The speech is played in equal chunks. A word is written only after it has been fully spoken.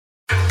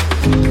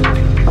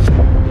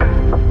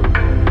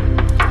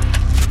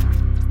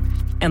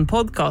En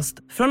podcast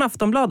från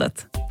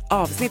Aftonbladet.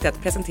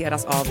 Avsnittet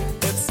presenteras av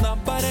Ett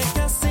snabbare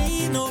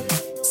casino,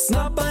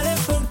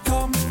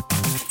 snabbare.com.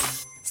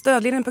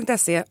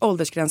 Stödlinjen.se,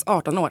 åldersgräns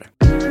 18 år.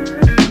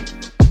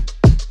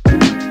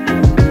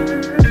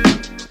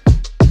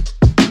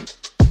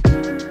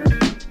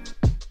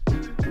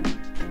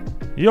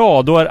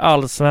 Ja, då är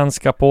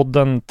Allsvenska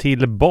podden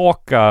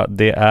tillbaka.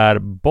 Det är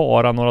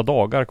bara några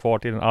dagar kvar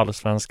till den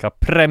allsvenska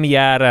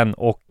premiären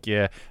och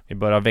vi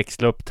börjar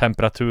växla upp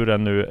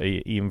temperaturen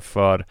nu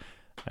inför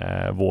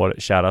vår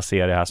kära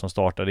serie här som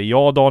startade.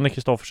 Jag, Daniel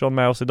Kristoffersson,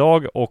 med oss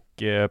idag och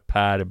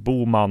Per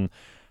Bohman.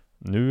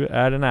 Nu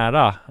är det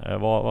nära.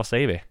 Vad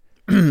säger vi?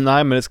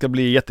 Nej, men det ska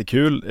bli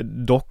jättekul.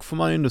 Dock får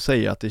man ju ändå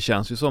säga att det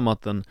känns ju som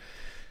att den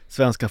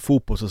svenska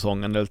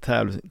fotbollssäsongen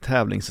eller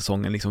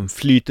tävlingssäsongen liksom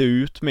flyter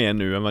ut mer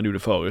nu än vad det gjorde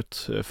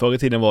förut. Förr i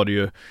tiden var det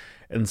ju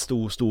en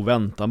stor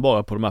väntan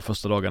bara på de här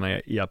första dagarna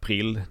i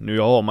april. Nu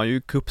har man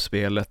ju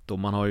kuppspelet och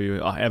man har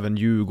ju även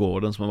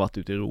Djurgården som har varit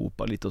ute i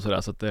Europa lite och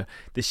sådär. Så att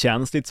det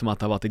känns lite som att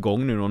det har varit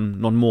igång nu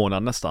någon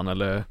månad nästan,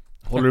 eller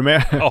håller du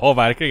med? Ja,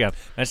 verkligen.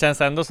 Men det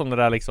känns ändå som det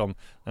där liksom,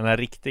 den här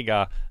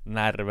riktiga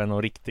nerven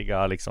och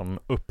riktiga liksom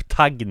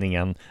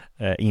upptaggningen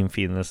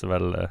infinner sig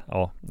väl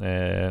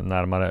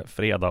närmare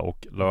fredag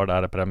och lördag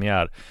är det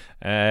premiär.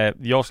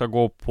 Jag ska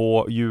gå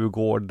på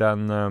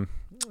Djurgården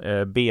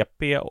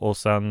BP och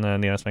sen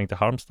ner en sväng till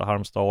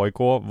Halmstad AIK.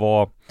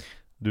 Vad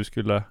du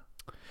skulle...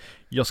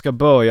 Jag ska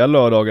börja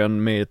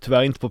lördagen med,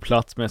 tyvärr inte på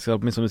plats, men jag ska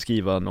åtminstone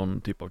skriva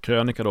någon typ av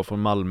krönika då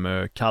från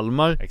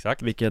Malmö-Kalmar.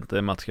 Exakt.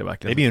 Vilket match ska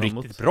verkligen... Det blir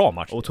en riktigt bra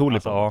match.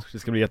 Otroligt bra. Det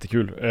ska bli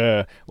jättekul.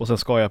 Och sen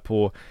ska jag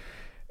på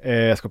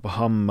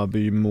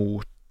Hammarby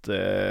mot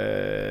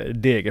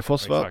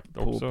Degerfors, va?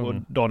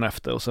 På dagen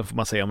efter, och sen får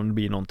man se om det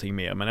blir någonting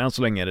mer, men än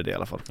så länge är det i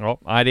alla fall.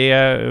 Ja, det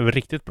är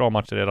riktigt bra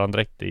matcher redan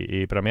direkt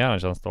i premiären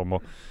känns det om,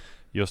 och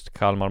just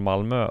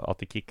Kalmar-Malmö, att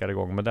det kickar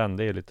igång med den,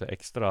 det är lite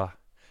extra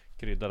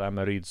krydda där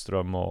med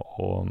Rydström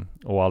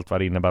och allt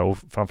vad det innebär, och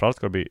framförallt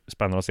ska det bli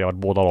spännande att se vart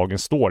båda lagen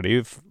står. Det är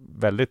ju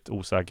väldigt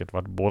osäkert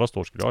vart båda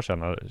står, skulle jag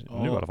känna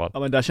nu i alla fall. Ja,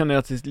 men där känner jag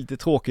att det är lite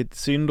tråkigt,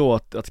 synd då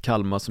att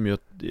Kalmar som ju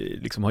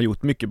liksom har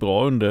gjort mycket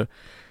bra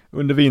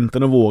under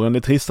vintern och våren. Det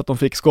är trist att de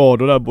fick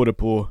skador där både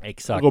på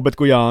Robert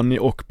Gojani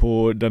och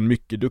på den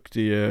mycket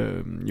duktiga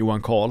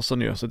Johan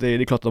Karlsson ju. Så det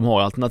är klart att de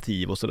har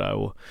alternativ och sådär,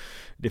 och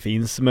det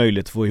finns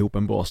möjlighet att få ihop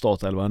en bra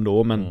startelva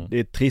ändå, men det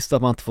är trist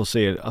att man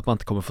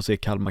inte kommer få se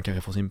Kalmar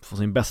kanske få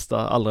sin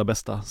allra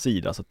bästa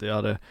sida, så att jag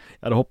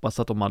hade hoppats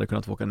att de hade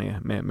kunnat åka ner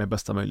med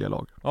bästa möjliga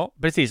lag. Ja,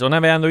 precis. Och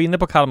när vi ändå är inne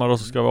på Kalmar då,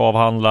 så ska vi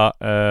avhandla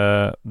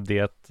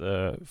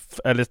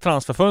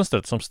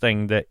transferfönstret som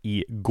stängde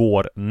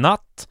igår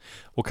natt.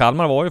 Och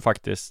Kalmar var ju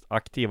faktiskt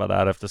aktiva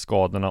där efter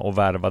skadorna och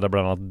värvade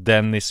bland annat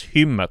Dennis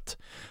Hymmet.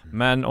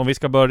 Men om vi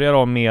ska börja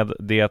då med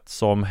det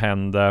som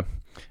hände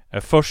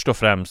först och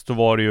främst, då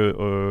var det ju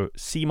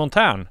Simon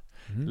Tern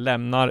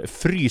lämnar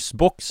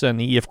frysboxen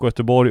i IFK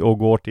Göteborg och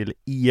går till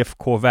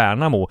IFK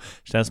Värnamo.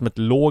 Känns som ett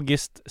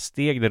logiskt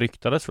steg. Det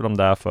ryktades för dem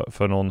där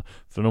för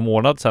någon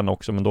månad sedan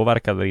också, men då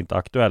verkade det inte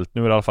aktuellt.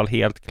 Nu är det i alla fall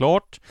helt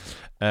klart.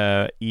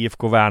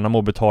 IFK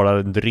Värnamo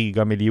betalar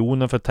dryga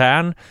miljoner för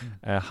Tern.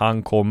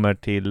 Han kommer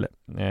till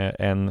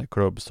en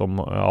klubb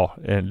som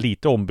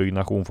lite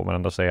ombyggnation får man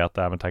ändå säga, att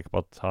även tänker på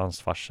att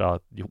hans farsa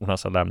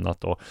Jonas har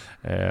lämnat och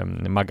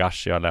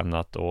Magashi har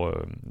lämnat och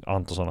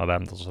Antonsson har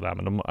lämnat och sådär,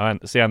 men de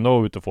ser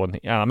ändå ut att få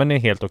en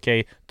helt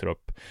okej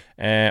trupp.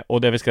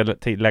 Och det vi ska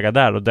lägga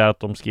där, och det är att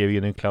de skrev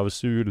in en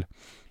klausul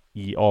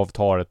i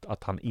avtalet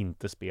att han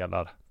inte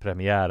spelar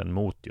premiären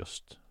mot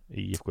just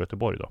i IFK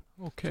Göteborg då.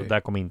 Okay. Så där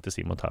kommer inte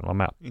Simon Tern vara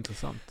med.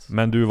 Intressant.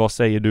 Men du, vad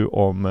säger du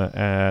om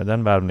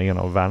den värvningen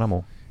av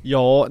Värnamo?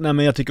 Ja, men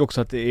jag tycker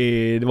också att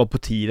det var på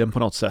tiden på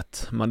något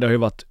sätt. Men det har ju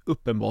varit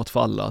uppenbart för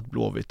alla att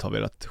Blåvitt har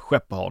velat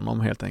skeppa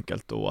honom helt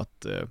enkelt, och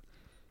att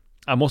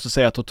jag måste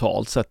säga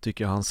totalt sett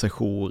tycker jag hans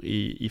sejour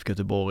i IFK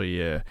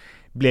Göteborg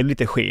blev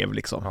lite skev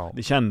liksom. Ja.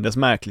 Det kändes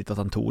märkligt att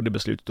han tog det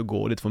beslutet att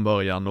gå dit från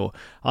början, och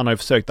han har ju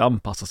försökt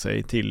anpassa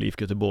sig till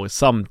IFK Göteborg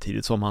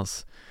samtidigt som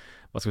hans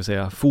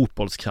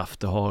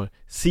fotbollskrafter har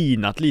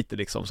sinat lite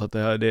liksom, så att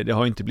det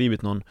har inte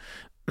blivit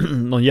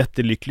någon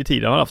jättelycklig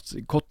tid. Han har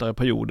haft kortare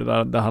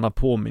perioder där han har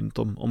påmint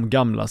om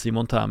gamla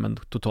Simon Tern, men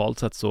totalt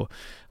sett så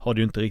har det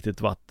ju inte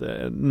riktigt varit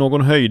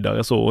någon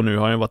höjdare så, och nu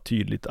har han varit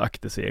tydligt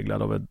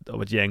akterseglad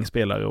av ett gäng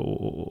spelare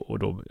och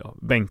då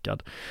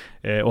bänkad.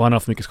 Och han har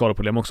haft mycket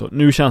skadeproblem också.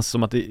 Nu känns det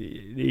som att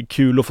det är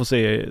kul att få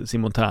se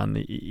Simon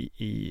Tern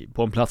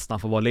på en plats där han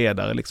får vara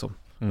ledare liksom.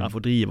 Han får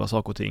driva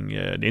saker och ting. Det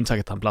är inte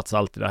säkert att han platsar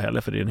alltid där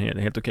heller, för det är en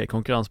helt okej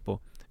konkurrens på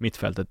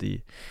mittfältet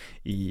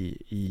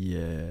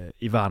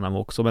i Värnamo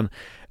också, men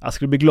jag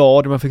skulle bli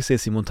glad om jag fick se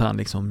Simon Tern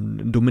liksom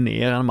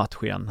dominera en match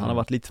igen. Han har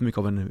varit lite för mycket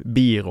av en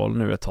biroll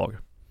nu ett tag.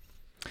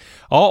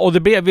 Ja, och det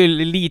blev väl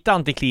lite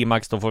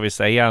antiklimax då, får vi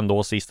säga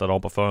ändå, sista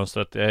dagen på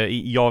fönstret.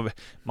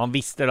 Man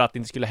visste att det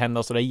inte skulle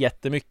hända så där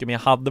jättemycket, men jag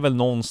hade väl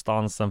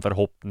någonstans en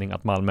förhoppning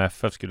att Malmö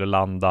FF skulle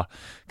landa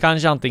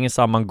kanske antingen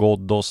samman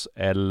Ghoddos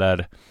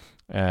eller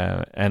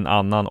en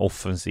annan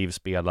offensiv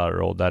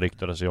spelare, och där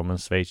ryktades sig om en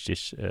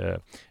schweizisk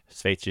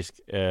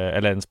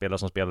eller en spelare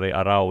som spelade i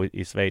Arau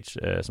i Schweiz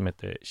som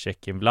heter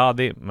Cekin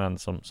Vladi, men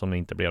som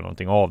inte blev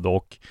någonting av då.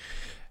 Och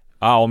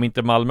om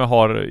inte Malmö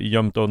har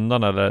gömt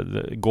undan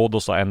eller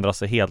Ghoddos har ändrat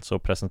sig helt, så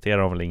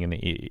presenterar de väl ingen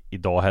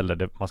idag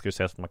heller. Man ska ju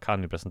säga att man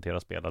kan ju presentera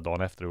spelare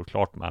dagen efter, det är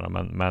klart med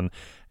dem, men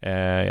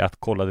jag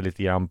kollade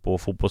lite grann på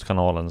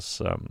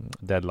Fotbollskanalens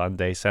Deadline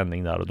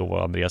Day-sändning där, och då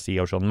var Andreas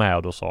Georgsson med,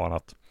 och då sa han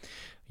att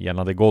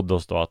gällande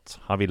Ghoddos då, att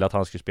han ville att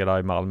han skulle spela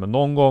i Malmö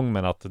någon gång,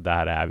 men att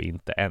där är vi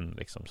inte än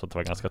liksom. Så det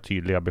var ganska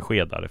tydliga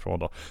besked därifrån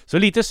då. Så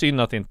lite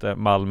synd att inte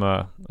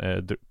Malmö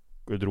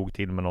drog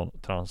till med någon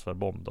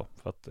transferbomb då,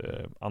 för att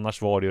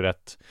annars var det ju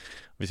rätt,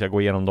 vi ska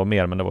gå igenom dem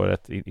mer, men det var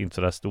rätt inte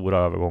så där stora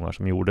övergångar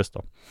som gjordes då.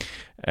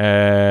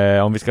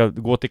 Om vi ska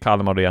gå till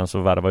Kalmar då igen,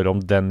 så värvar ju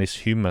de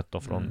Dennis Hymmet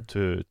då från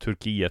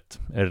Turkiet,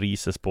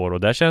 Rizespor, och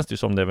där känns det ju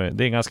som det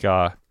är en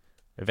ganska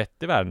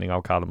vettig värvning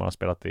av Kalmar. Har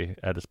spelat i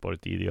Elfsborg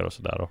tidigare och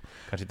sådär, och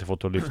kanske inte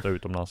fått att lyfta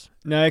utomlands.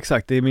 Nej,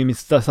 exakt. Det är min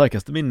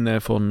starkaste minne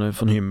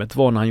från Hymmet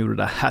var när han gjorde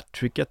det där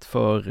hattricket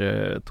för,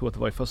 tror att det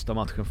var i första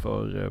matchen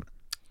för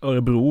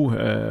Örebro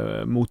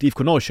mot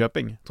IFK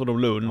Norrköping, tror de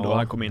Lund, och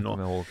han kom in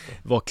och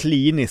var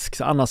klinisk.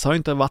 Så annars har han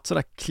inte varit så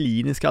där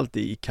klinisk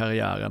alltid i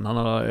karriären. Han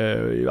har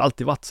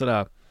alltid varit så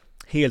där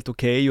helt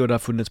okej, och det har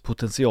funnits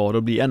potential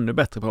att bli ännu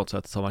bättre på något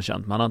sätt, som man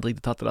känt. Man har inte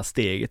riktigt tagit det där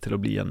steget till att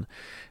bli en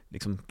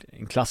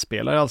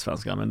klassspelare i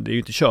Allsvenska, men det är ju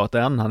inte kört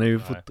än. Han är ju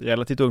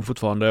relativt ung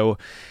fortfarande,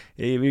 och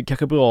det är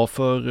kanske bra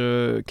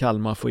för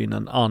Kalmar att få in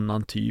en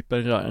annan typ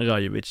än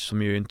Rajovic,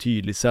 som är en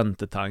tydlig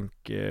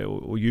centertank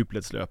och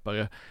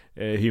djupledslöpare.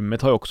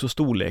 Hymmet har ju också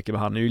storleken,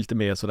 men han är ju lite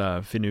mer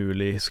sådär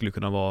finurlig, skulle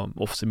kunna vara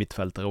offensiv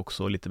mittfältare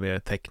också, lite mer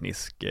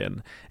teknisk,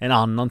 en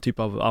annan typ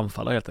av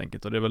anfallare helt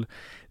enkelt, och det är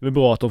väl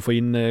bra att de får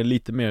in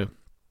lite mer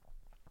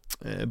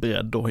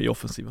bredd då i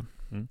offensiven.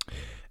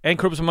 En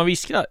klubb som man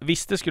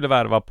visste skulle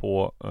värva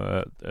på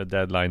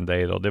deadline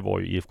day då, det var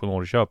ju IFK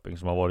Norrköping,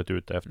 som har varit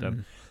ute efter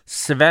en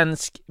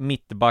svensk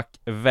mittback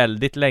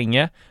väldigt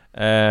länge.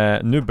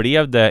 Nu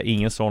blev det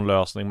ingen sån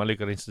lösning. Man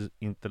lyckades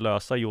inte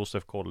lösa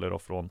Josef Koller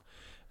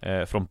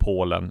från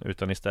Polen,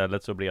 utan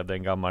istället så blev det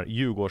en gammal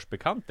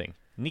Djurgårdsbekanting,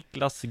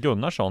 Niklas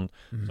Gunnarsson,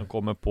 som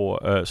kommer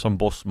på som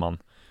bossman.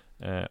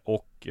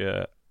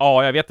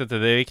 Jag vet inte,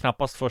 det är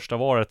knappast första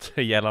varet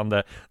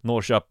gällande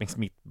Norrköpings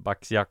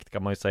mittbacksjakt,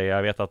 kan man ju säga.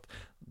 Jag vet att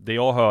det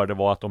jag hörde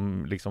var att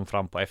de liksom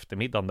fram på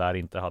eftermiddagen där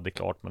inte hade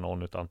klart med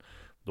någon, utan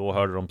då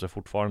hörde de sig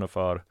fortfarande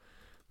för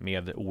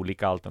med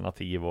olika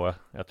alternativ, och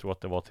jag tror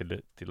att det var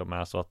till och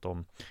med så att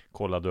de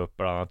kollade upp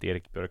bland annat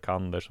Erik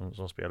Björkander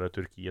som spelar i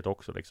Turkiet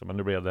också liksom. Men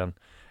nu blev det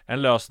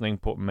en lösning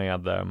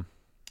med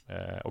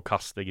och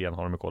Kastegren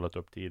har de kollat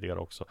upp tidigare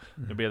också.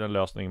 Nu blev det en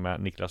lösning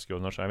med Niklas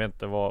Gunnarsson. Jag vet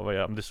inte det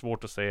är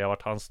svårt att säga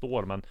vart han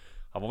står, men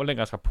han var väl en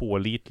ganska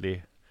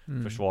pålitlig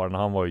försvarare när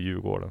han var i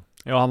Djurgården.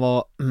 Ja,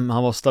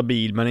 han var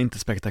stabil, men inte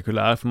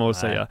spektakulär, får man väl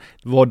säga.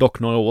 Det var dock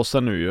några år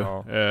sedan nu ju. Ja.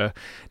 Och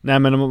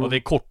det är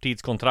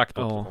korttidskontrakt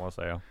också, får man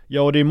säga.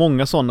 Ja, och det är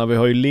många sådana. Vi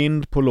har ju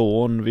Lind på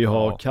lån, vi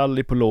har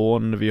Kalli på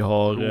lån, vi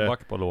har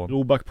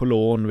Roback på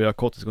lån, vi har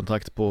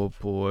korttidskontrakt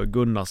på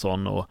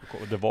Gunnarsson, och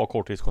det var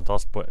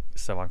korttidskontrakt på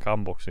Sevan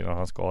Kamp också innan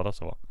han skadade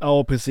sig, va?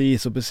 Ja,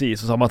 precis. Och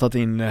så har man tagit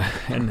in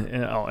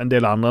en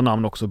del andra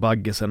namn också,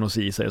 Baggesen och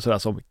Ceesay och sådär,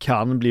 som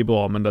kan bli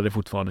bra, men där det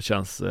fortfarande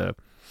känns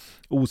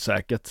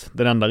osäkert.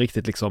 Den enda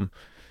riktigt liksom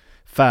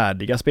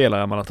färdiga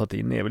spelare man har tagit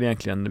in är väl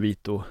egentligen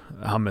Vito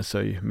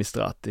Hammersöj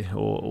Mistrati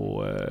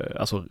och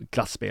alltså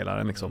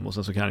klassspelaren liksom, och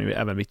sen så kan ju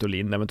även Victor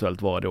Lind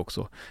eventuellt vara det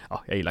också.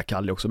 Ja, jag gillar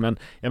Kalle också, men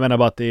jag menar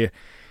bara att det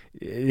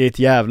är ett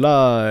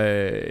jävla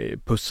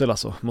pussel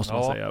alltså, måste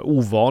man säga.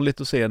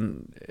 Ovanligt att se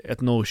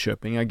ett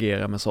Norrköping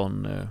agera med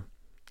sån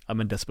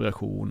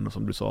desperation,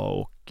 som du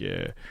sa,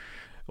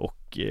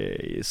 och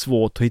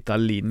svårt att hitta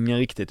linjer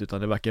riktigt,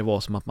 utan det verkar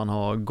vara som att man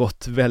har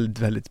gått väldigt,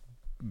 väldigt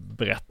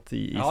brett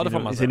i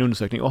sin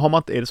undersökning.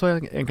 Och är det så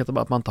enkelt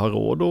att man inte har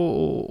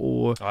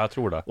råd jag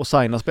tror det. Och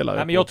signa spelare?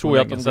 Nej, men jag tror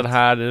att den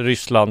här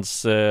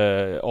Rysslands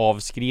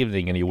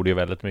avskrivningen gjorde ju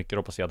väldigt mycket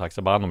då på Sead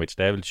Haksabanovic.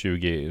 Det är väl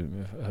 20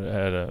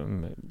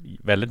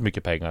 väldigt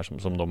mycket pengar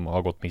som de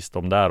har gått miste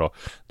om där, och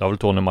det har väl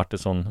Tony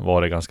Martinsson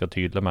varit ganska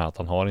tydlig med, att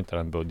han har inte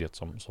den budget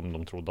som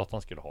de trodde att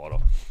han skulle ha då.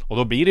 Och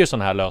då blir det ju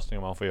sån här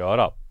lösningar man får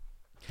göra.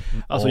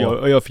 Alltså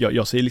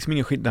jag ser liksom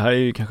ingen skillnad. Det här är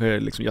ju kanske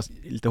liksom,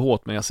 lite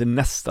hårt, men jag ser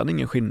nästan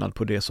ingen skillnad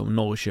på det som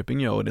Norrköping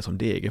gör och det som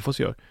Degerfors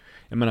gör.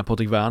 Jag menar,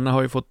 Patrik Werner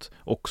har ju fått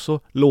också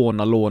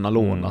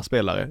låna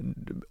spelare,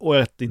 och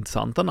rätt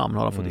intressanta namn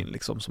har han fått in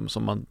liksom,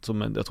 som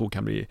jag tror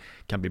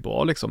kan bli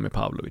bra liksom, med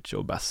Pavlovic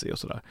och Bassi och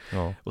sådär,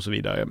 och så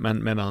vidare.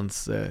 Men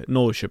medans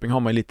Norrköping har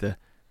man lite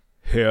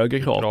högre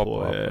krav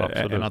på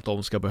än att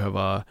de ska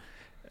behöva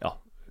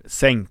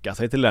sänka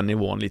sig till den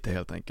nivån lite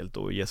helt enkelt,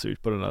 och ge sig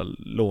ut på den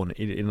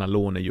där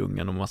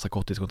lånedjungeln och massa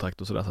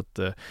korttidskontrakt och sådär. Så att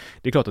det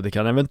är klart att det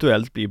kan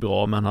eventuellt bli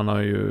bra, men han har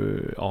ju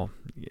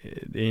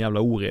det är en jävla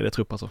oredig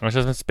trupp alltså. Det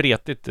känns som ett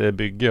spretigt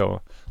bygge,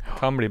 och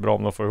kan bli bra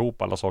om de får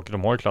ihop alla saker.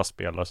 De har ju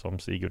klassspelare som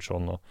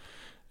Sigurdsson och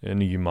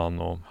Nyman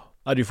och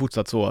Ja, det är ju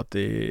fortsatt så att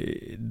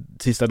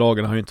sista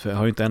dagen har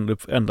ju inte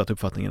ändrat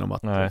uppfattningen om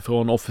att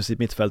från offensivt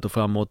mittfält och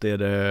framåt är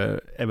det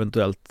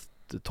eventuellt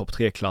topp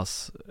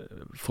 3-klass.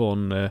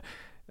 Från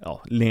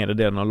nedre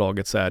delen av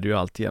laget så är det ju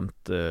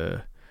alltjämt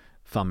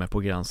framme på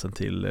gränsen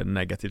till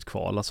negativt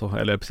kval, alltså,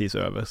 eller precis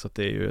över. Så att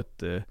det är ju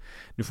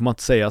nu får man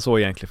inte säga så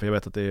egentligen, för jag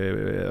vet att det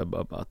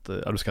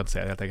är du ska inte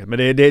säga det helt enkelt. Men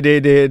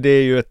det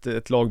är ju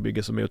ett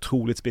lagbygge som är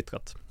otroligt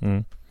splittrat.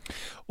 Mm.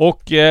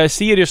 Och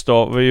Sirius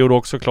då, vi gjorde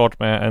också klart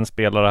med en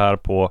spelare här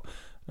på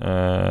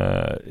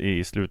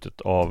i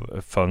slutet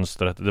av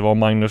fönstret. Det var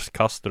Magnus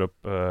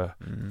Kastrup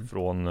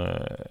från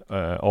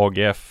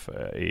AGF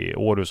i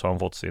Århus, har han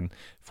fått sin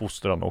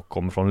fostran och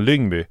kommer från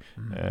Lyngby.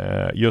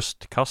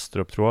 Just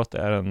Kastrup, tror jag att det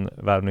är en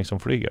värvning som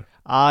flyger.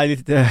 Ja,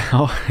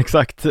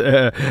 exakt.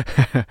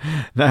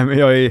 Nej,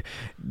 men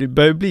det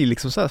börjar bli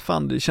liksom så här,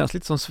 fan, det känns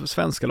lite som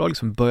svenska lag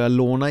liksom börjar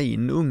låna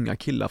in unga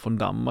killar från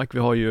Danmark. Vi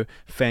har ju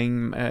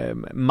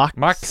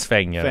Max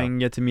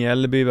Fänger till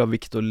Mjällby, vi har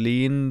Victor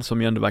Lind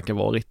som ju ändå verkar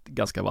vara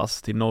ganska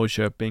vass till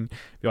Norrköping.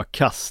 Vi har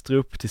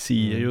Kastrup till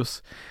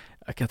Sirius.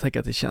 Jag kan tänka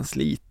att det känns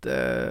lite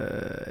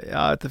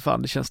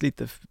det känns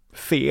lite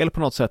fel på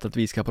något sätt att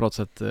vi ska på något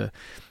sätt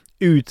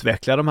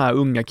utveckla de här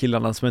unga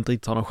killarna som inte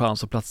riktigt har någon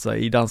chans att platsa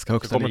i danska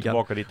högsta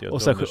ligan.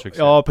 Och sen,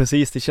 ja,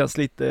 precis, det känns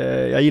lite,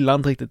 jag gillar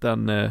inte riktigt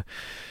den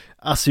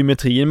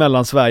asymmetrin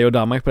mellan Sverige och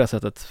Danmark på det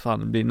sättet. Fan,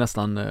 det blir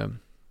nästan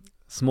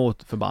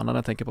småt förbannad när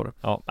jag tänker på det.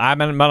 Ja, nej,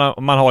 men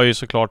man har ju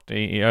såklart,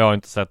 jag har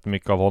inte sett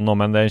mycket av honom,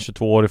 men det är en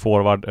 22-årig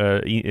forward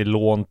i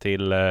lån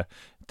till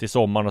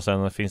sommaren, och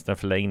sen finns det en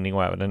förlängning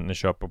och även en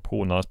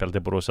köpoption. Han har spelat i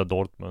Borussia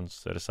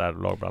Dortmunds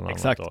reservlag bland annat.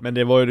 Exakt, men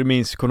det var ju, du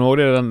minns, kommer ihåg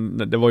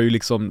det var ju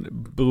liksom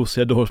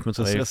Borussia Dortmunds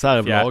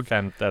reservlag.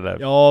 Femte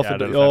eller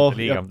femte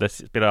ligan. Det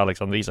spelar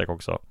Alexander Isak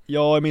också.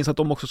 Ja, jag minns att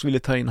de också ville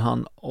ta in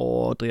han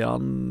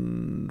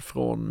Adrian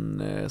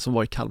från som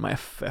var i Kalmar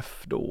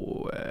FF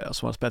då,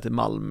 som har spelat i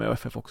Malmö och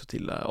FF också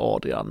till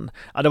Adrian.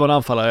 Ja, det var en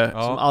anfallare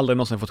som aldrig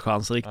någonsin fått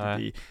chansen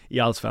riktigt i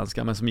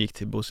Allsvenska, men som gick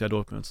till Borussia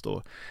Dortmunds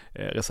då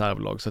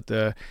reservlag. Så att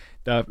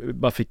där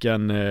bara fick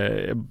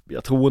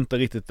jag tror inte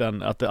riktigt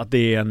att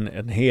det är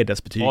en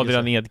hedersbetygelse.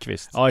 Adrian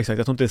Edqvist. Ja, exakt.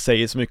 Jag tror inte det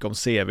säger så mycket om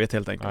CV:t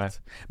helt enkelt. Nej.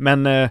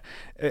 Men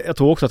jag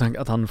tror också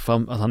att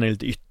han är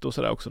lite ytter och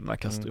sådär också, den här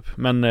Kastrup.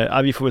 Men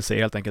vi får väl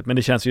se helt enkelt. Men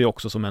det känns ju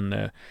också som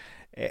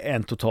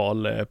en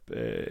total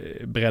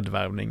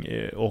breddvärvning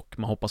och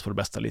man hoppas på det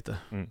bästa lite.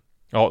 Mm.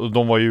 Ja,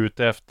 de var ju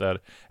ute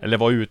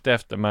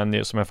efter,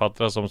 men som jag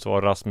fattar som så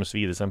var Rasmus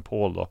Widesen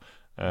Paul då.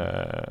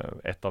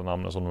 Ett av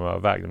namnen som de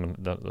övervägde,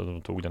 men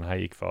de tog den här,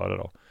 gick före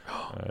då.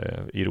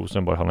 I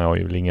Rosenborg, han har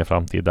ju ingen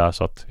framtid där,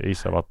 så att jag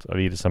gissar att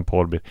Widesen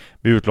Paul blir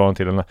utlånad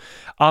till en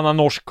annan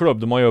norsk klubb.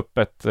 De har ju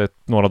öppet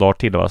några dagar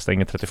till, va?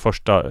 Stänger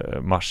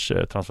 31 mars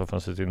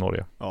transferfönstret i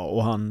Norge. Ja,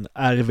 och han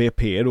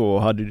RVP då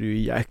hade det ju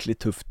jäkligt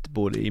tufft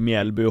både i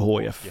Mjällby och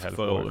HF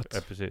förra året. Ja,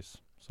 precis.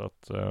 Så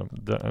att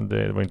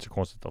det var inte så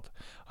konstigt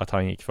att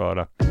han gick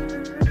före.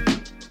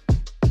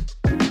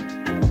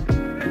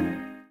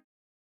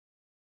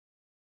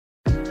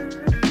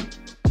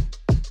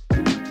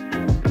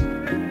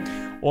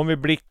 Om vi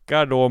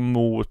blickar då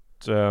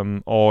mot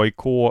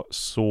AIK,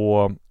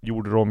 så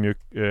gjorde de ju,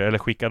 eller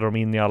skickade de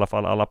in i alla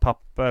fall alla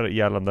papper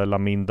gällande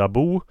Lamin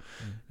Dabo.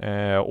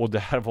 Och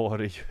där var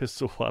det ju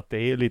så att det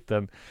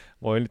är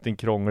var en liten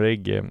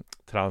krånglig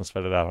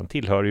transfer där. Han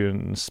tillhör ju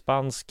en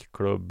spansk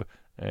klubb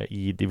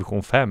i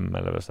division 5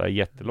 eller så här,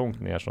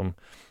 jättelångt ner, som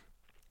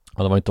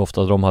det var inte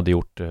ofta de hade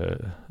gjort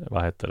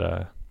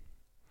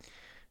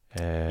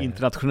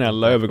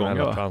internationella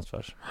övergångar,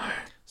 transfers.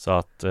 Så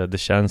att det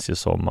känns ju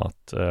som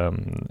att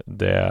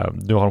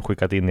nu har de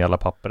skickat in i alla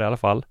papper i alla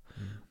fall.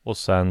 Och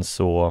sen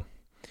så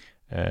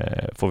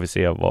får vi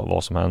se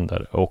vad som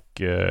händer.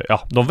 Och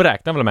de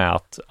räknar väl med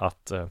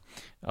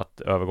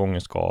att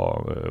övergången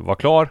ska vara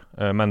klar,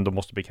 men de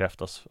måste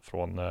bekräftas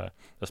från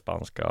det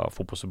spanska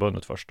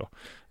fotbollsförbundet först då.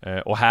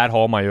 Och här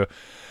har man ju,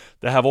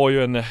 det här var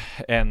ju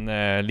en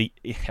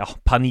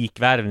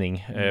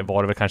panikvärvning,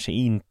 var det väl kanske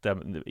inte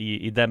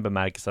i den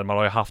bemärkelsen. Man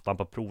har ju haft han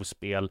på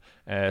provspel,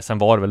 sen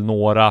var det väl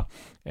några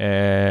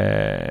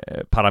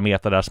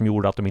parametrar där som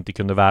gjorde att de inte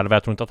kunde värva.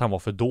 Jag tror inte att han var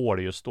för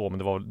dålig just då, men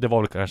det var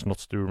väl kanske något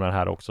strul med det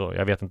här också.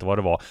 Jag vet inte vad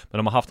det var, men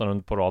de har haft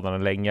honom på radarna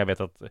länge. Jag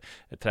vet att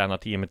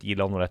tränarteamet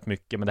gillar honom rätt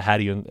mycket, men det här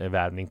är ju en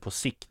värvning på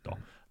sikt då.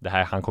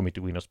 Han kommer inte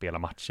gå in och spela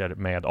matcher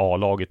med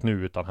A-laget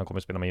nu, utan han kommer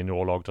spela med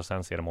juniorlaget och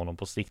sen ser de honom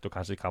på sikt och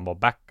kanske kan vara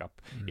backup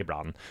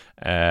ibland.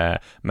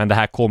 Men det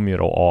här kom ju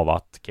då av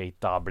att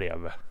Keita blev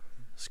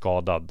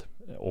skadad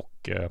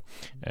och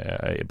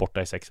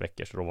borta i 6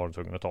 veckor, så då var de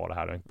tvungna att ta det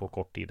här på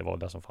kort tid. Det var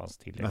det som fanns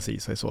tillgängligt.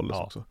 Precis, i såldes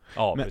också.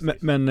 Ja,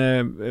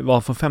 men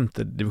vad från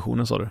 5:e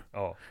divisionen sa du?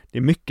 Ja. Det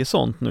är mycket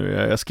sånt nu.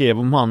 Jag skrev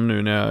om han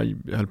nu när jag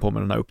höll på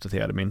med den här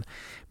uppdaterade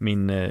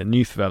min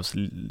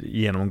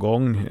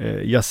nyförvärvsgenomgång.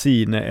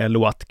 Yassine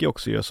El-Ouatki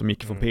också som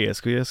gick från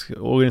PSGs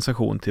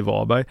organisation till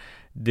Varberg.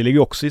 Det ligger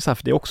också i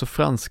SAF, det är också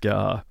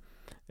franska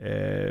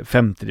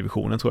femte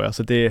divisionen tror jag.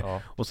 Så det,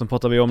 och sen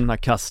pratar vi om den här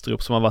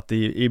Kastrup som har varit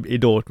i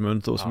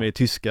Dortmund och som är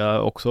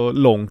tyska också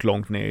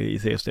långt ner i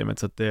seriesystemet.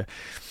 Så att det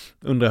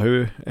undrar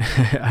hur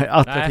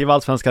attraktiv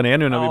Allsvenskan är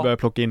nu när vi börjar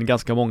plocka in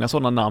ganska många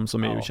sådana namn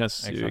som ju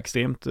känns ju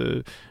extremt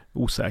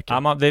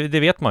osäkra. Ja, det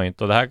vet man ju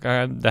inte, och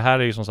det här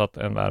är ju som sagt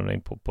en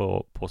värvning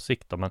på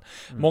sikt då, men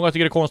många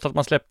tycker det är konstigt att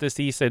man släppte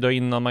Ceesay då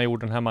innan man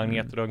gjorde den här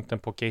magnetröntgen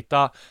på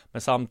Keita,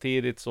 men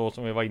samtidigt så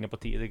som vi var inne på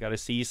tidigare,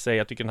 Ceesay,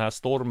 jag tycker den här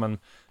stormen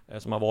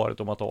som har varit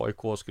om att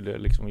AIK skulle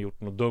liksom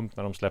gjort något dumt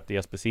när de släppte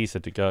Jesper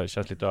Ceesay tycker jag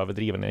känns lite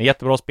överdriven. En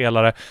jättebra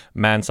spelare,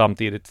 men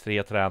samtidigt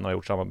 3 tränare har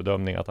gjort samma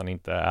bedömning att han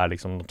inte är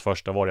liksom något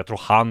första val. Jag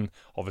tror han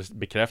har väl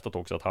bekräftat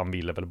också att han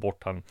ville väl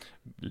bort, han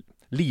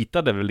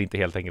litade väl inte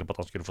helt enkelt på att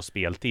han skulle få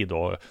speltid,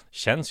 och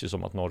känns ju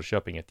som att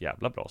Norrköping är ett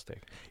jävla bra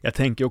steg. Jag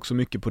tänker också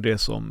mycket på det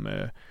som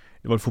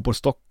det var Fotboll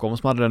Stockholm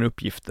som hade den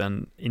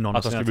uppgiften i någon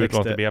att han skulle bli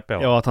utlånad till BP.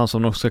 Ja, att han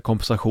som någon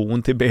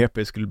kompensation till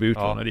BP skulle bli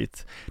utlånad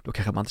dit. Då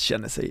kanske man inte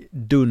känner sig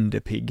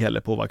dunderpigg heller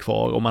på att vara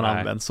kvar om man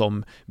används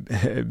som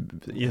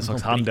i en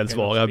slags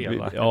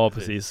handelsvara. Ja,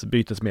 precis.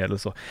 Bytesmedel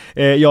så.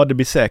 Ja, det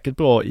blir säkert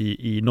bra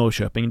i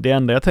Norrköping. Det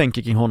enda jag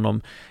tänker kring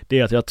honom, det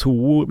är att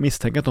jag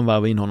misstänker att de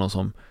värvar in honom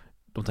som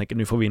de tänker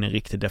nu får vi in en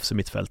riktig defensiv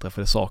mittfältare,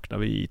 för det saknar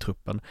vi i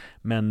truppen.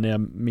 Men jag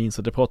minns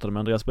att jag pratade med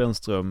Andreas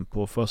Brännström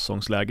på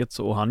försäsongsläget,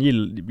 och han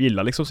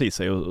gillar liksom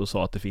sig och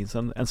sa att det finns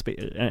en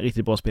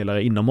riktigt bra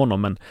spelare inom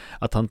honom, men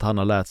att han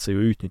har lärt sig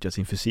att utnyttja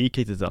sin fysik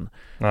riktigt än.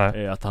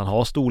 Att han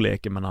har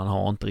storleken, men han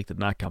har inte riktigt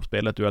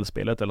närkampsspelet,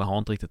 duellspelet, eller har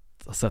inte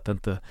riktigt sett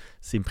inte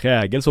sin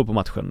prägel så på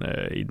matchen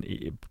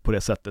på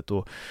det sättet.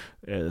 Och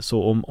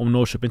så om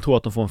Norrköping tror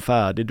att de får en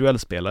färdig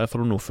duellspelare får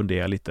de nog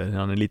fundera lite.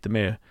 Han är lite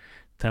mer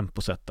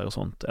temposättare och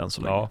sånt än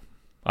så länge. Ja.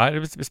 Nej, det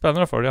blir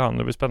spännande för det.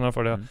 Det blir spännande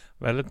för det.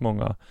 Väldigt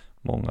många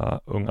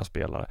unga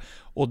spelare.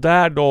 Och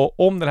där då,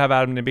 om den här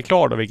värvningen blir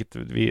klar då, vilket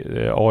vi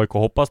AIK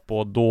hoppas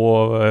på,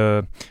 då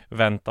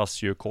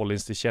väntas ju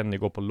Collins till Kenny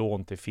gå på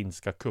lån till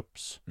finska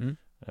Cups.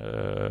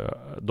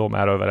 De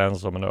är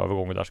överens om en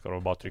övergång, och där ska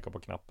de bara trycka på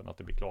knappen att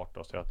det blir klart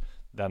då, så att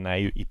den är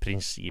ju i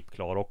princip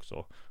klar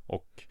också.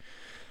 Och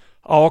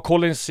ja,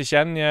 Collins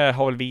Sichenje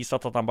har väl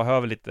visat att han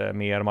behöver lite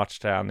mer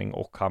matchträning,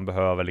 och han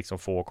behöver liksom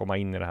få komma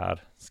in i det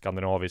här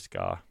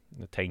skandinaviska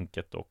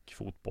tänket och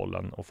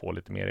fotbollen och få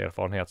lite mer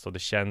erfarenhet. Så det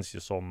känns ju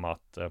som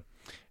att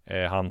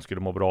han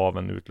skulle må bra av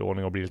en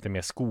utlåning och bli lite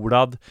mer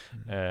skolad.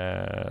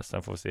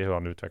 Sen får vi se hur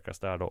han utvecklas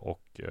där då,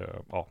 och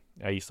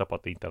jag gissar på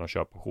att det inte är någon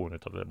köpoption,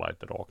 utan det är bara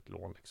ett rakt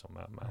lån liksom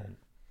med honom.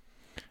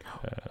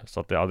 Så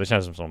att det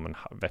känns som en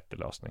vettig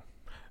lösning.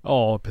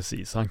 Ja,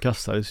 precis. Han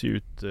kastades ju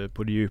ut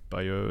på det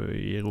djupa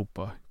i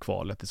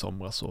Europa-kvalet i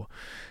somras, och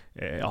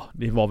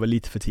det var väl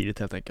lite för tidigt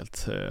helt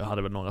enkelt.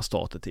 Hade väl några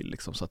starter till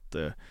liksom, så att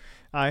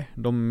nej,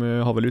 de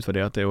har väl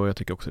utvärderat det, och jag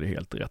tycker också det är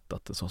helt rätt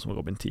att det som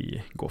Robin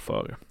T går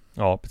före.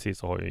 Ja, precis,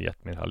 så har ju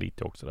gett mig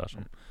lite också där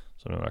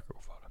som nu verkar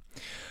gå före.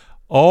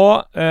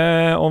 Ja,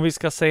 om vi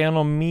ska säga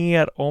något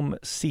mer om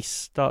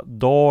sista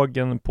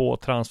dagen på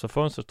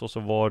transferfönstret då, så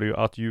var det ju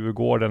att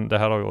Djurgården, det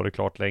här har ju varit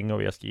klart länge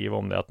och vi har skrivit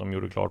om det, att de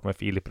gjorde klart med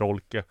Filip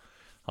Rolke.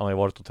 Han har ju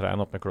varit och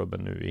tränat med klubben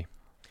nu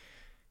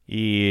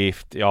i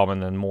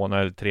en månad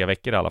eller 3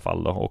 veckor i alla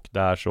fall då, och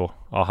där så,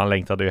 han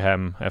längtade ju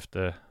hem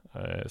efter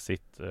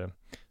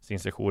sin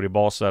session i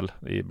Basel.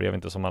 Det blev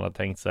inte som han hade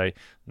tänkt sig.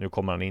 Nu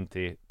kommer han in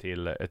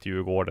till ett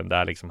Djurgården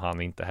där liksom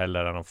han inte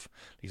heller är någon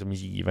liksom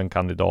given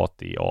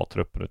kandidat i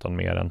A-truppen, utan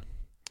mer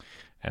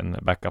en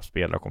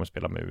backup-spelare, kommer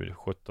spela med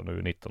U17 och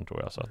U19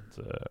 tror jag. Så att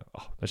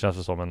det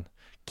känns som en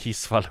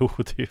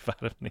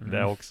kissvallod-värvning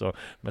det också,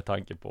 med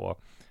tanke på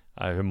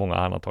hur många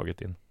han har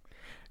tagit in.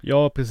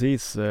 Ja,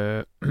 precis.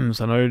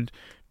 Sen har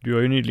du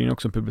har ju nyligen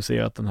också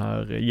publicerat den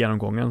här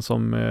genomgången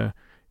som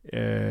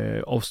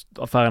av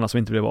affärerna som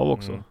inte blev av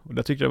också. Och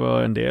där tyckte jag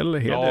var en del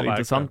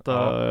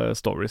intressanta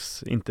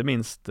stories. Inte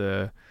minst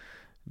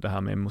det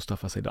här med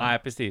Mustafa Zidane. Nej,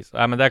 precis.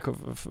 Men där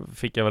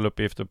fick jag väl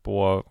uppgifter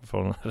på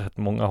från rätt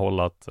många håll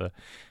att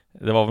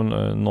det var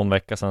väl någon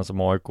vecka sedan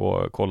som AIK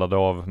kollade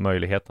av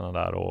möjligheterna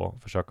där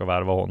och försöka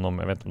värva honom.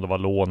 Jag vet inte om det var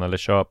lån eller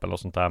köp eller något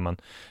sånt där, men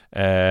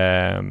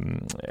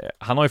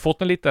han har ju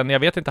fått en liten, jag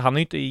vet inte, han är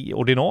ju inte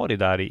ordinarie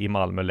där i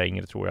Malmö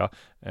längre tror jag.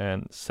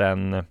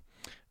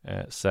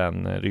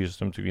 Sen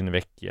Rydström tog in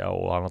Vecchia,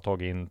 och han har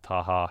tagit in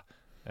Taha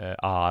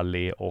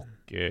Ali, och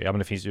men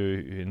det finns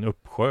ju en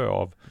uppsjö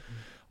av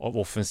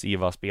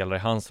offensiva spelare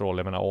i hans roll.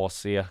 Jag menar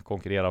AC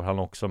konkurrerar han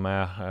också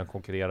med. Han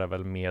konkurrerar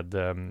väl med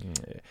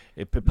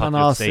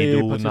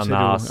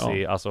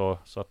Nanasi. Alltså,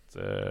 så att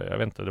jag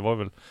vet inte, det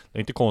är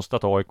inte konstigt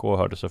att AIK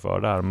hörde sig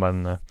för där,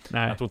 men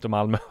jag tror inte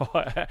Malmö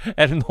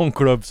är det någon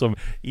klubb som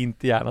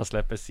inte gärna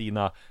släpper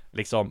sina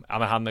liksom,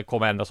 men han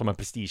kommer ändå som en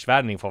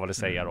prestigevärvning får man väl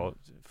säga då,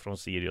 från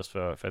Sirius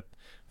för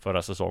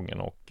förra säsongen,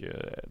 och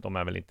de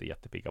är väl inte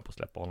jättepigga på att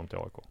släppa honom till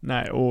AIK.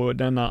 Nej, och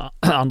den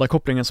andra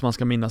kopplingen som man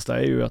ska minnas där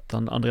är ju att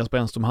Andreas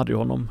Brännström hade ju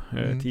honom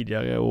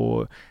tidigare,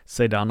 och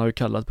Zidane har ju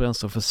kallat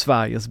Brännström för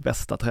Sveriges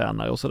bästa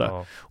tränare och sådär.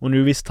 Ja. Och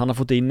nu visst, han har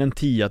fått in en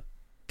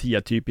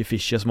 10-typ i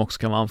Fischer som också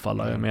kan vara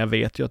anfallare, men jag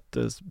vet ju att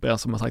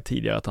Brännström har sagt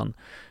tidigare att han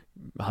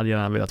hade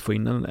gärna velat få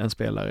in en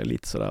spelare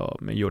lite sådär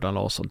med Jordan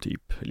Larsson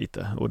typ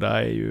lite, och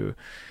där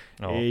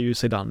är ju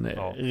sedan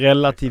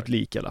relativt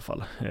lik i alla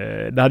fall.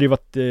 Det hade ju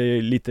varit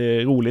lite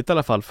roligt i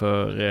alla fall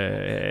för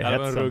det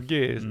var en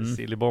ruggig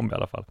sillybomb i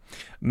alla fall.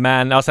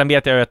 Men sen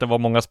vet jag ju att det var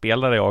många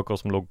spelare i AIK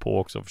som låg på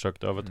också och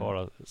försökte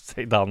övertala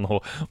sedan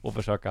och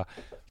försöka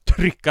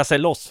trycka sig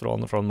loss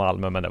från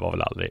Malmö, men det var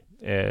väl aldrig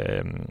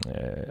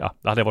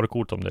det hade varit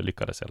coolt om det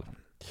lyckades i alla fall.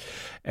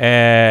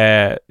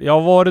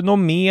 Var det nog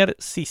mer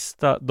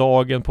sista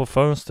dagen på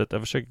fönstret?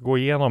 Jag försöker gå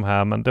igenom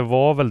här, men det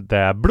var väl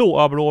det.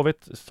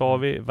 Blåvitt sa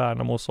vi,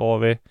 Värnamo sa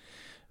vi.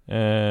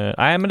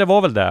 Nej, men det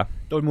var väl det.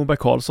 David Moberg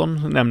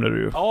Karlsson nämnde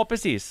du ju. Ja,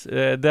 precis.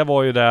 Det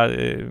var ju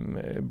det.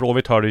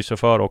 Blåvitt hörde ju sig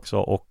för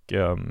också,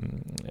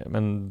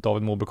 men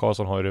David Moberg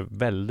Karlsson har ju det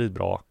väldigt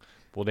bra,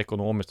 både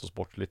ekonomiskt och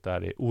sportligt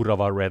där i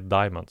Urawa Red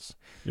Diamonds.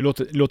 Det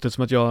låter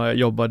som att jag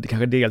jobbade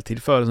kanske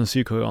deltid för den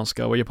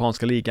sydkoreanska och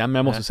japanska ligan, men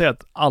jag måste säga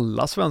att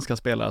alla svenska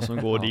spelare som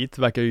går dit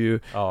verkar ju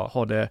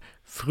ha det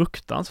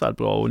fruktansvärt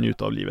bra och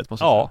njuta av livet,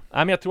 måste jag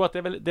säga. Men jag tror att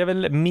det är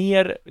väl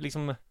mer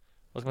liksom,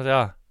 vad ska man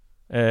säga,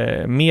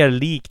 mer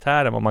likt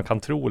här än vad man kan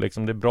tro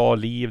liksom. Det är bra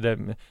liv,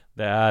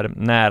 det är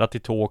nära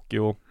till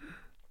Tokyo.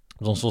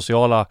 De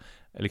sociala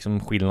liksom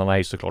skillnaderna är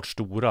ju såklart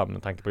stora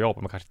med tanke på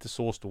Japan, men kanske inte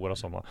så stora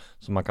som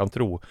man kan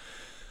tro.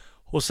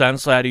 Och sen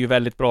så är det ju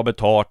väldigt bra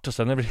betalt, och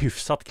sen är det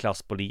hyfsat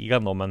klass på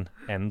ligan då, men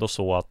ändå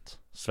så att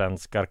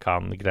svenskar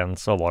kan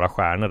gränsa och vara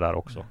stjärnor där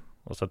också.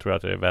 Och så tror jag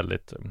att det är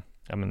väldigt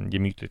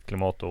gemytligt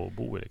klimat att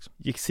bo i liksom.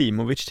 Gick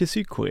Simovic till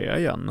Sydkorea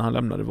igen när han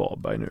lämnade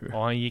Varberg nu?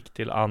 Ja, han gick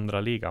till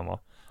andra ligan, va?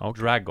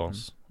 Okay.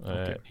 Dragons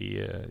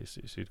i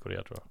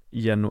Sydkorea, tror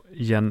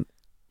jag.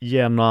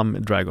 Genom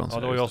Dragons. Ja,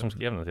 det var jag som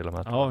skrev den till och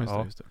med.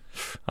 Ja, just det.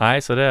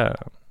 Nej, så det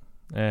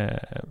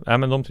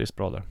men de trivs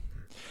bra där.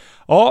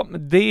 Ja,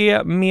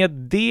 med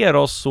det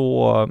då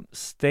så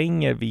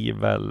stänger vi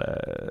väl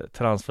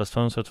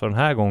transferfönstret för den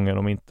här gången,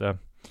 om inte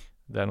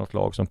det är något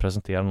lag som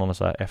presenterar någon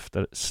så här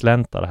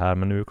eftersläntare här,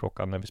 men nu är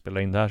klockan, när vi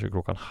spelar in det här, så är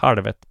klockan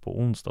 12:30 på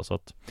onsdag, så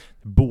att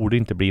det borde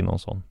inte bli någon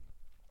sån.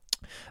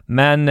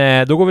 Men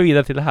då går vi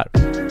vidare till det här.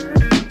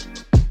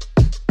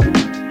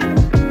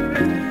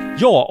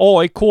 Ja,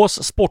 AIKs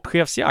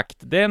sportchefsjakt,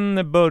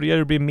 den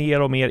börjar bli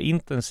mer och mer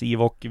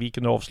intensiv, och vi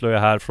kunde avslöja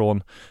här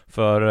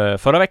för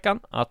förra veckan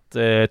att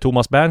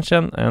Thomas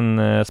Berntsen,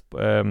 en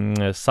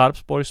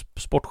Sarpsborgs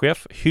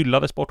sportchef,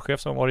 hyllade sportchef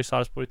som var i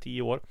Sarpsborg i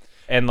 10 år,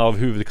 en av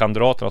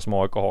huvudkandidaterna som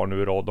AIK har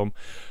nu i rad.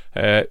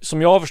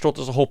 Som jag har förstått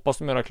det så hoppas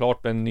de göra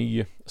klart med en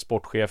ny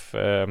sportchef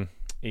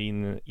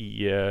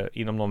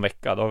inom någon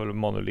vecka. Då har väl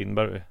Manuel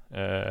Lindberg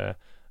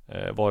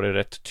varit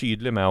rätt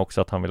tydlig med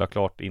också att han vill ha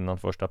klart innan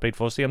 1 april.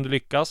 Får se om det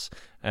lyckas.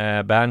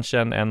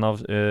 Berntsen, en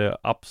av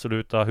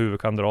absoluta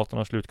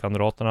huvudkandidaterna,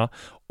 slutkandidaterna,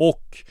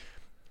 och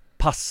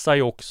passar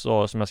ju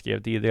också, som jag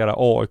skrev tidigare,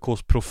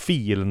 AIKs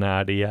profil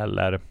när det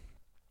gäller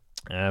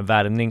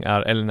värvning,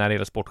 eller när det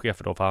gäller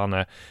sportchefer då, för han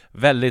är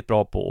väldigt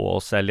bra på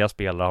att sälja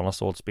spelare. Han har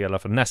sålt spelare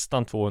för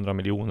nästan 200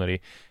 miljoner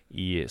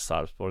i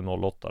Sarpsborg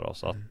 08 då,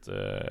 så att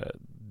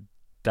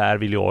där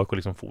vill ju AIK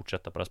liksom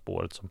fortsätta på det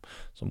spåret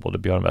som både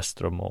Björn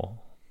Westström och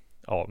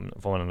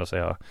får man ändå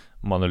säga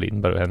Manuel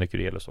Lindberg och Henrik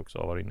Urelius också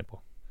har varit inne på.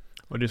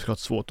 Och det är såklart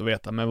svårt att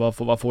veta, men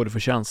vad får du för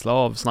känsla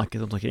av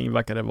snacket omkring?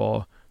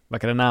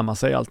 Verkar det närma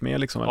sig allt mer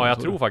liksom? Ja,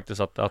 jag tror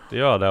faktiskt att det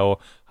gör det,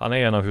 och han är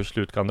en av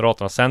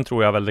slutkandidaterna. Sen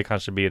tror jag väl det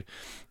kanske blir,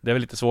 det är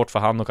väl lite svårt för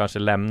han att kanske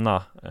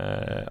lämna.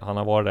 Han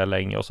har varit där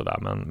länge och sådär,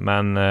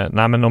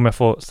 men om jag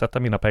får sätta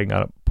mina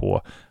pengar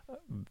på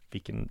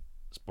vilken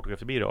sportchef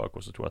det blir i AIK,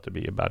 så tror jag att det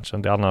blir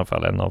Berntsen. Det är i alla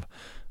fall en av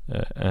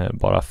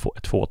bara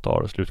ett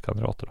fåtal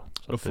slutkandidater då.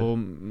 Då får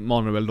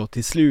Manuel då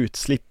till slut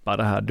slippa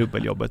det här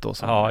dubbeljobbet då,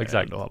 som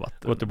exakt. Har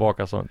varit, gå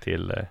tillbaka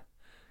till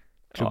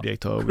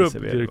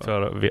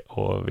klubbdirektör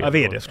och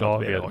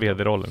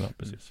vd-rollen,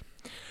 precis.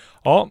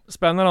 Ja,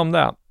 spännande om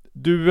det.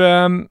 Du,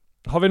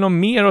 har vi något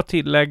mer att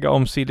tillägga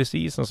om silly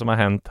season som har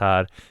hänt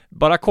här?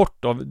 Bara kort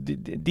då,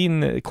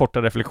 din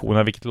korta reflektion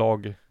av vilket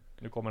lag,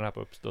 nu kommer det här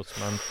på uppstuds,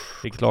 men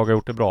vilket lag har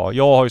gjort det bra?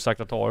 Jag har ju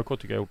sagt att AIK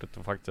tycker jag har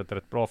gjort faktiskt ett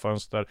rätt bra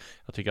fönster.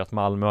 Jag tycker att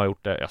Malmö har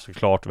gjort det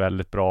såklart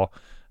väldigt bra.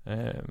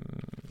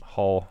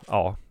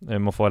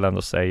 Man får väl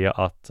ändå säga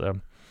att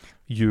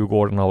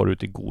Djurgården har varit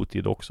ute i god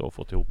tid också och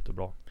fått ihop det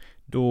bra.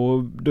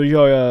 Då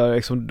gör jag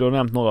liksom, du har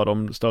nämnt några av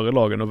de större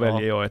lagen, och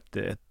väljer jag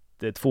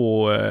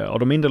två av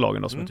de mindre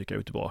lagen då, som jag tycker är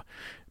ute bra.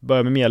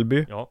 Börjar med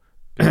Mjällby. Ja,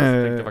 jag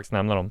tänkte faktiskt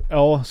nämna dem.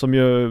 Ja, som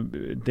ju,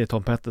 det är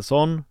Tom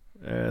Pettersson,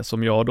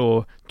 som jag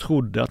då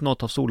trodde att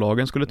något av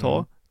storlagen skulle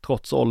ta,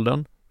 trots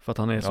åldern, för att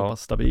han är så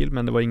pass stabil,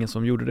 men det var ingen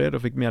som gjorde det. Då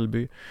fick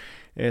Mjällby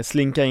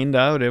slinka in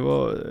där, och det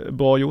var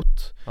bra gjort.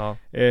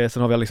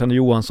 Sen har vi Alexander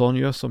Johansson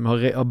ju, som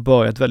har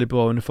börjat väldigt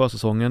bra under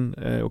försäsongen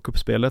och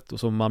uppspelet, och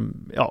som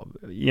man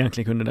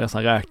egentligen kunde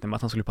nästan räkna med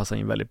att han skulle passa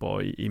in väldigt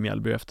bra i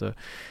Mjällby,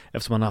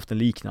 eftersom han haft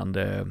en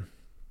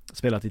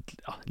spelat i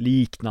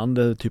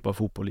liknande typ av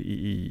fotboll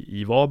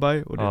i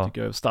Varberg, och det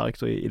tycker jag är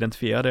starkt att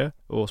identifiera det,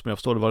 och som jag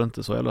förstår det var det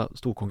inte så jävla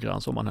stor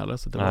konkurrens om han heller,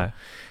 så det var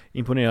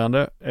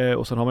imponerande.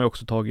 Och sen har man ju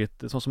också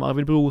tagit sånt som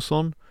Arvid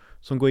Brorsson,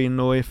 som går in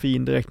och är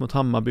fin direkt mot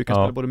Hammarby, kan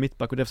spela både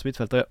mittback och defensiv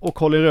mittfältare, och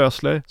Holly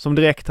Rösler som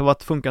direkt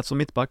har funkat som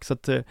mittback, så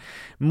att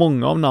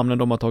många av namnen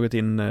de har tagit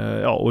in,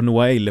 och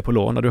Noah Eile på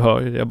lån, när du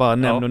hör, jag bara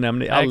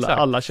nämner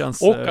alla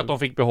känns... Och att de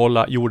fick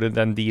gjorde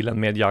den dealen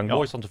med Young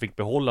Boys som de fick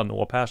behålla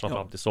Noah Persson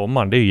fram till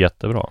sommaren, det är ju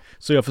jättebra.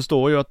 Så jag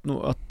förstår ju att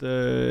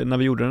när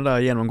vi gjorde den där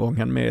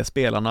genomgången med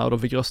spelarna och de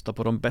fick rösta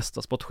på de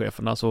bästa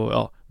sportcheferna,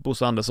 så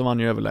Bosse Andersson vann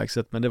ju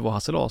överlägset, men det var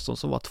Hasse Larsson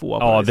som var tvåa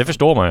på listan. Det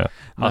förstår man ju.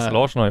 Hasse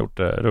Larsson har gjort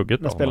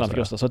ruggigt bra. Spelarna fick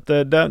rösta, så att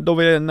då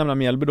vill jag nämna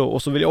Mjällby då,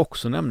 och så vill jag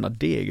också nämna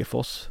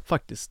Degerfors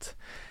faktiskt.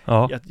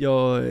 Ja.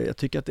 Jag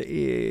tycker att det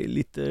är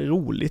lite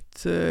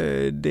roligt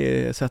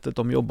det sättet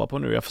de jobbar på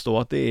nu. Jag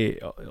förstår att det är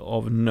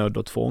av nöd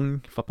och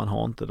tvång, för att man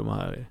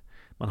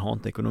har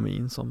inte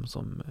ekonomin som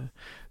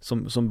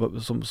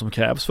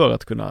krävs för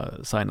att kunna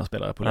signa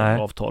spelare på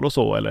avtal och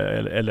så,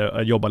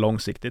 eller jobba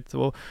långsiktigt.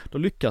 Och då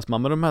lyckas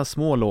man med de här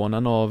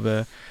smålånen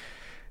av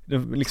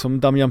liksom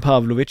Damjan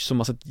Pavlovic, som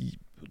har sett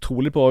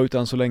otroligt bra ut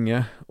än så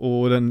länge,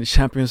 och den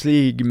Champions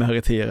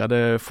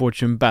League-meriterade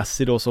Fortune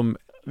Bassi då, som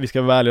vi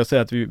ska vara ärliga och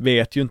säga att vi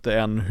vet ju inte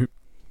än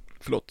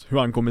hur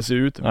han kommer se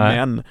ut,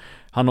 men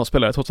han har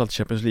spelat trots allt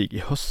Champions League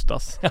i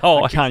höstas.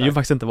 Han kan ju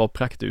faktiskt inte vara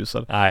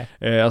praktusel.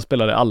 Han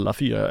spelade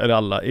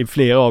i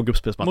flera av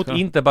gruppspelsmatcherna. Mot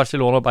Inter,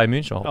 Barcelona och Bayern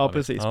München. Ja,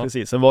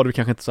 precis. Sen var det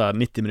kanske inte så här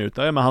 90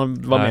 minuter, men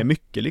han var med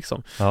mycket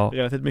liksom.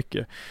 Relativt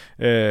mycket.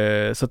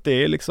 Så att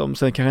det är liksom,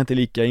 sen kanske inte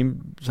lika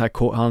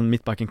han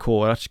mittbacken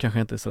Korac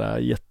kanske inte så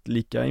där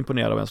lika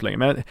imponerad av än så länge.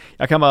 Men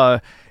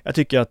jag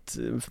tycker att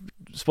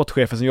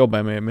sportchefen som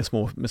jobbar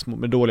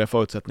med dåliga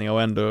förutsättningar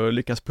och ändå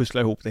lyckas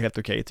pussla ihop det helt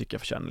okej, tycker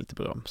jag förtjänar lite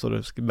beröm. Så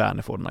det ska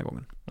Werner få den här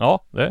gången.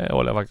 Ja, det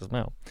håller jag faktiskt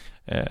med om.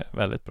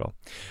 Väldigt bra.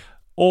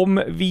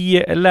 Om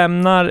vi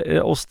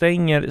lämnar och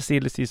stänger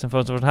silly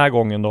season-fönstret för den här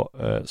gången då,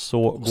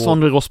 så går...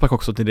 Sondre Rosbach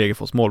också till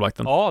Degerfors,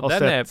 målvakten. Ja,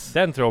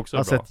 den tror jag också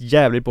är bra. Har sett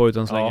jävligt bra ut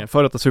än så länge.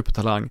 För detta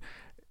supertalang.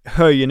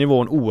 Höjer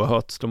nivån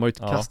oerhört. De har ju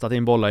kastat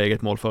in bollar i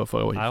eget mål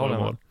förra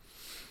året.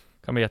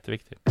 Kan bli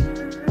jätteviktigt.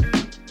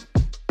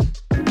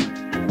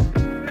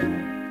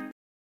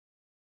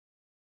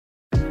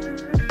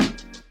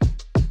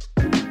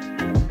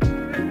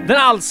 Den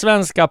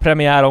allsvenska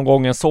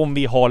premiäromgången som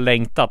vi har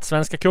längtat.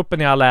 Svenska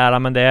cupen i all ära,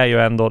 men det är ju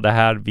ändå det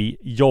här vi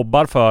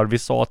jobbar för. Vi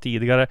sa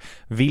tidigare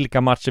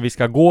vilka matcher vi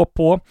ska gå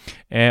på.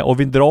 Och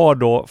vi drar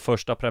då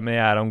första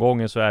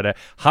premiäromgången, så är det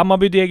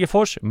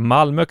Hammarby-Degerfors,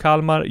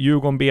 Malmö-Kalmar,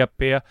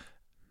 Djurgården-BP,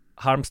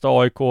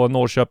 Halmstad-AIK,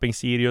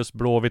 Norrköping-Sirius,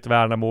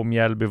 Blåvitt-Värnamo,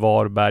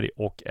 Mjällby-Varberg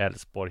och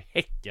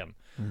Elfsborg-Häcken.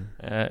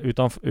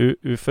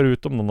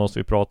 Förutom de som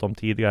vi pratade om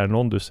tidigare,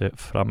 någon du ser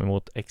fram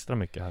emot extra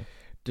mycket här?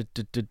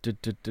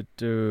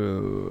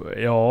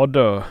 Ja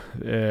då,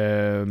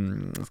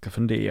 ska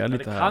fundera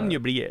lite här. Det kan ju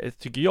bli,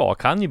 tycker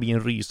jag,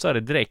 en rysare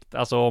direkt.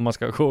 Alltså om man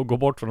ska gå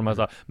bort från de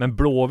här, men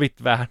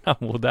Blåvitt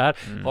Värnamo, där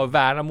har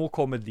Värnamo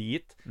kommit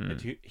dit,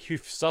 ett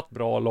hyfsat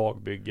bra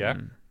lagbygge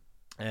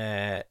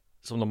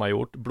som de har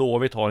gjort.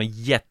 Blåvitt har en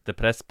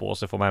jättepress på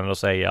sig, får man ändå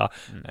säga,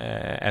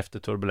 efter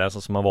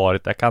turbulensen som har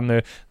varit. Det kan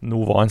nu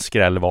nog vara en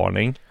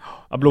skrällvarning.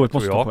 Ja, Blåvitt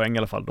måste ta poäng i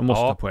alla fall. De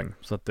måste ta poäng.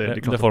 Så att det är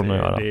klart, det får de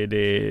göra.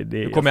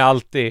 Du kommer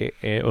alltid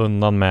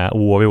undan med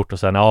oavgjort och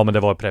sen, men det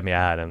var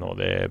premiären och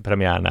det är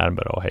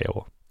premiärnärmare och hej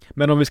och.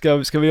 Men om vi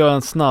ska vi göra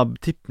en snabb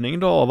tippning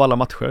då av alla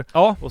matcher?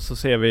 Ja. Och så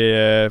ser vi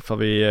för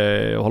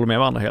vi håller med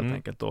varandra helt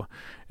enkelt då.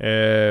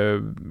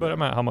 Börja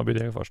med Hammarby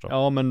Degerfors då.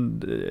 Ja,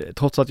 men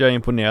trots att jag är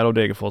imponerad av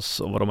Degerfors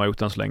och vad de har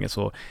gjort än så länge,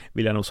 så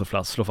vill jag nog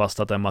slå fast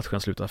att den matchen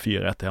slutar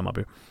 4-1 till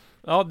Hammarby.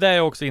 Ja, det är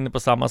jag också inne på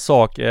samma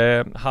sak.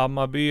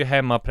 Hammarby,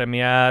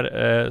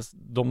 hemmapremiär.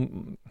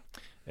 De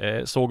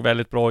såg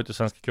väldigt bra ut i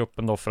Svenska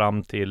cupen då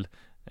fram till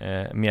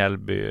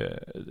Mjällby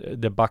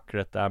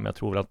debaclet där, men jag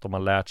tror att de har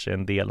lärt sig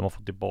en del, de har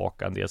fått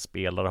tillbaka en del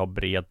spelare, har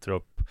bred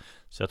trupp,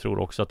 så jag tror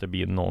också att det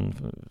blir någon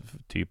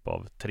typ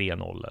av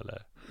 3-0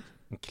 eller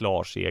en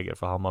klar seger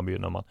för Hammarby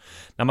när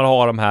man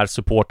har de här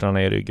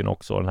supporterna i ryggen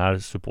också, den här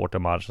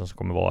supportermarschen som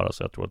kommer vara,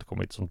 så jag tror att det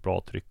kommer ett sånt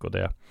bra tryck, och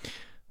det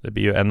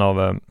blir ju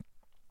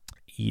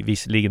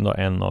visserligen då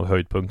en av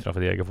höjdpunkterna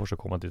för Degerfors att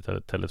komma till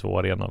Tele2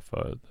 Arena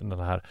för den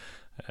här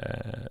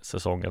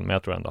säsongen, men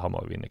jag tror ändå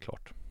Hammarby vinner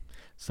klart.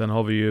 Sen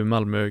har vi ju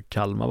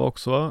Malmö-Kalmar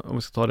också, om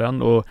vi ska ta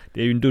den, och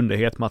det är ju en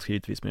dunderhet match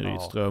givetvis med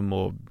Rydström,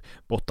 och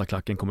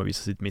bortaklacken kommer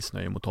visa sitt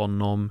missnöje mot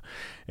honom.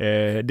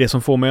 Det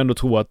som får mig ändå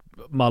tro att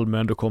Malmö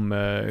ändå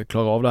kommer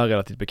klara av det här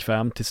relativt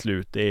bekvämt till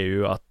slut, det är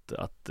ju att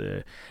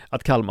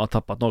Kalmar har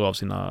tappat några av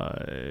sina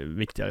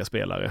viktigare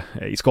spelare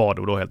i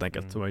skador då helt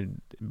enkelt.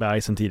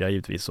 Berg sen tidigare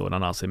givetvis och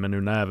Nanasi, men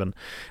nu när även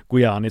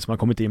Gojani som har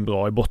kommit in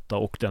bra i borta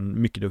och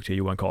den mycket duktiga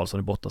Johan Karlsson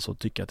i borta, så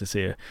tycker jag att det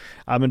ser,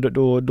 men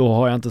då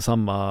har jag inte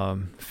samma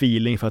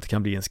feeling för att det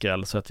kan bli en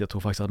skräll, så att jag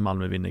tror faktiskt att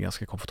Malmö vinner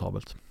ganska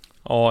komfortabelt.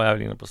 Ja, jag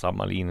är inne på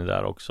samma linje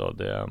där också.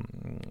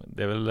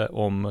 Det är väl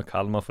om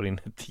Kalmar får in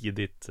ett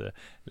tidigt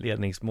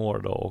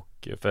ledningsmål då,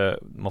 och för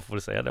man får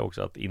väl säga det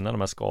också att innan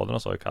de här skadorna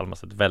så har Kalmar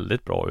sett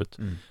väldigt bra ut.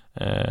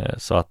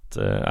 Så att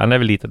han är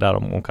väl lite där,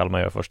 om Kalmar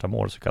gör första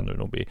mål så kan det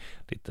nog bli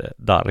lite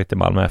darrigt i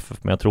Malmö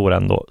FF, men jag tror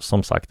ändå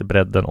som sagt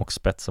bredden och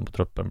spetsen på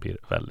truppen blir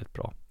väldigt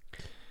bra.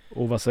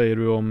 Och vad säger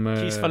du om...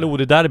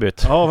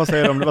 Kisvalodi-derbyt. Ja, vad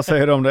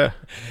säger du om det?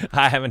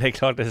 Nej, men det är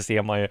klart, det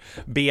ser man ju.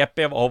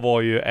 BP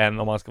var ju om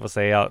man ska få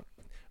säga,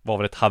 var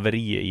väl ett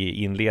haveri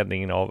i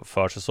inledningen av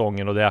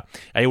försäsongen, och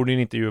jag gjorde en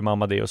intervju med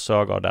Amadeus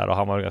Sögaard där, och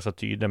han var ganska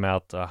tydlig med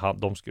att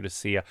de skulle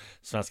se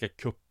Svenska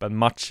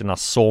cupen-matcherna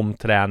som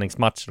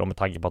träningsmatcher då, med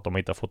tanke på att de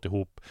inte har fått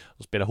ihop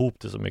och spela ihop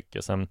det så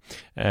mycket. Sen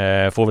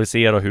får vi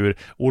se då hur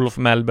Olof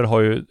Mellberg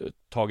har ju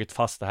tagit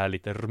fast det här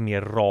lite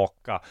mer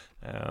raka.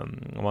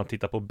 Om man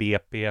tittar på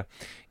BP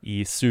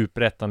i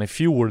Superettan i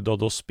fjol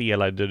då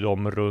spelade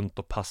de runt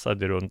och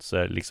passade runt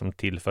sig liksom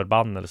till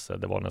förbannelse.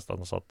 Det var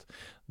nästan så att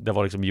det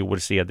var liksom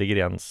Joel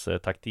Cedergrens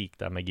taktik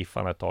där med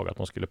Giffarna ett tag, att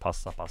de skulle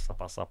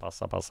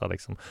passa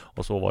liksom.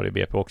 Och så var det i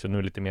BP också,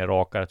 nu lite mer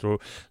raka. Jag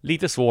tror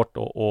lite svårt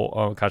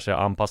att kanske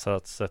anpassa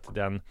sig till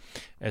den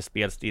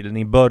spelstilen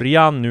i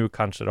början. Nu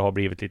kanske det har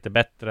blivit lite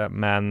bättre,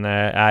 men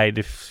nej,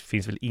 det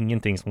finns väl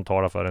ingenting som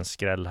talar för en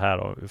skräll här,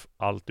 och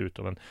allt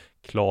utom en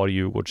klar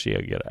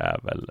Djurgårdsseger är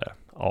väl,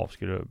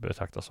 skulle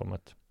betraktas som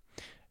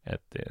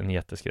en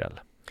jätteskräll.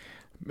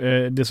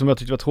 Det som jag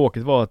tyckte var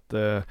tråkigt var att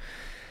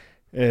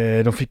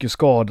de fick ju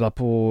skada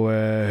på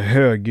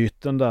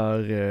högytten där,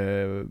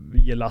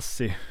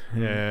 Jelassi,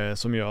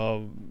 som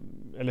jag,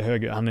 eller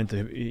höger, han är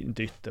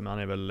inte ytter, men han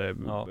är väl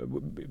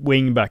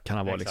wingback kan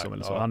han vara. Exakt, liksom,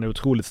 eller så. Han är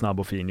otroligt snabb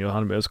och fin, och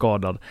han blev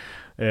skadad.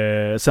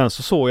 Sen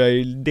så såg jag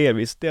ju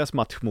delvis deras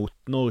match mot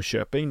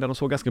Norrköping, där de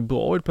såg ganska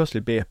bra ut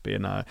plötsligt, BP,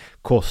 när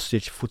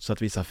Kostic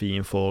fortsatt visa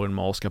fin form,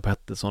 Oskar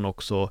Pettersson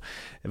också,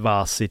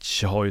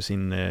 Vasic har ju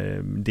sin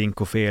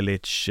Dinko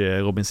Felic,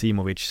 Robin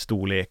Simovic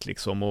storlek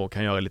liksom, och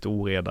kan göra lite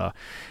oreda.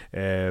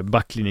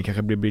 Backlinjen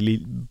kanske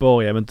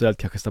börjar eventuellt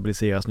kanske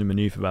stabiliseras nu med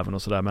nyförvärven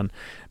och sådär,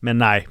 men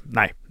nej.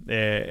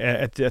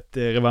 Ett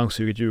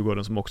revanschsuget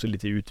Djurgården som också är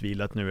lite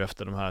utvilat nu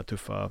efter de här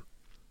tuffa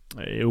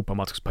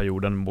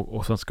Europamatchsperioden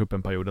och Svenska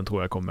cupen-perioden,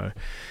 tror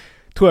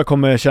jag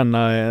kommer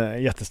känna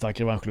jättestark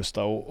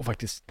revanschlusta och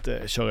faktiskt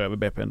köra över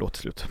BP ändå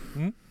till slut.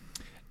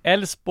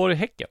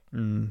 Elfsborg-Häcken.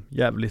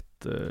 Jävligt...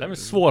 Det är en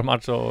svår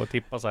match att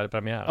tippa så här i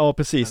premiären. Ja,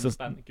 precis.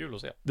 Kul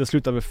att se. Det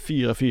slutade med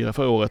 4-4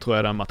 förra året, tror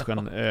jag, den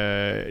matchen.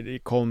 Det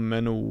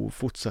kommer nog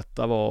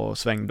fortsätta vara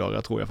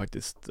svängdagar, tror jag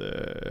faktiskt.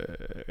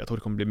 Jag tror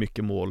det kommer bli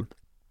mycket mål.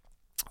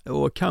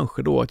 Och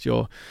kanske då att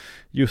jag,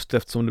 just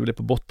eftersom det blir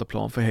på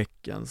bortaplan för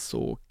Häcken,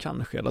 så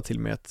kanske jag till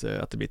med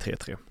att det blir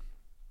 3-3.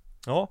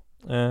 Ja,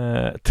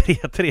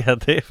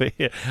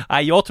 3-3.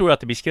 Nej, jag tror att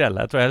det blir skräll.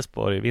 Jag tror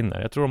Elfsborg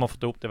vinner. Jag tror de har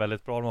fått ihop det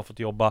väldigt bra. De har fått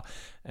jobba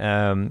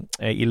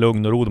i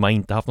lugn och ro. De har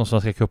inte haft några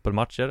svenska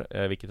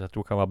cupen-matcher, vilket jag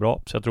tror kan vara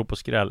bra. Så jag tror på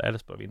skräll.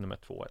 Elfsborg vinner med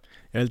 2-1.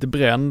 Jag är lite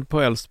bränd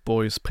på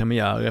Elfsborgs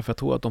premiär, för jag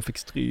tror att de fick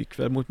stryk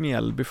väl mot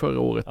Mjällby förra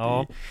året.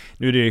 Ja.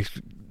 Nu är det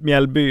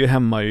Mjällby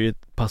hemma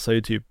passar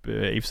ju typ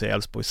i och för sig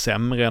Elfsborg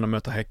sämre än att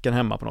möta Häcken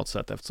hemma på något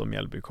sätt, eftersom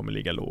Mjällby kommer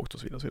ligga lågt och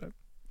så vidare. Och så vidare.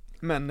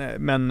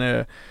 Men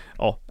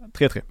ja,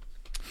 3-3.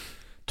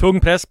 Tung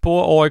press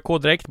på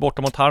AIK direkt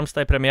borta mot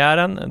Halmstad i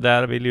premiären.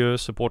 Där vill ju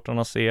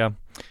supporterna se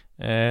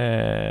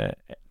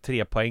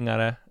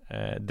 3-poängare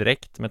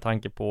direkt, med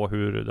tanke på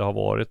hur det har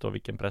varit och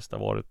vilken press det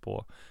har varit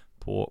på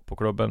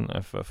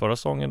klubben förra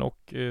säsongen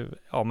och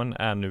men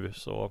är nu.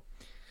 Så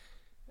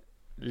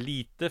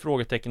lite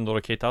frågetecken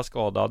då. Keita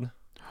skadad.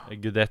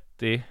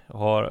 Gudetti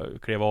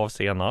klev av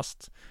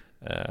senast.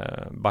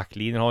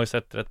 Backlinjen har ju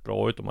sett rätt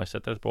bra ut. De har ju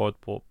sett rätt bra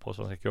ut på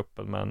Svenska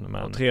cupen,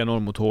 men 3-0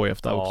 mot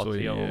HIF där också.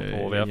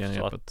 3-0 mot HIF,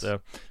 så att,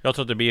 jag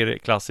tror att det blir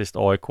klassiskt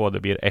AIK. Det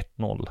blir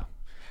 1-0.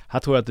 Här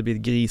tror jag att det blir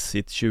ett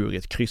grisigt,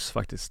 tjurigt kryss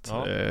faktiskt.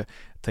 Jag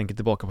tänker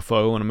tillbaka på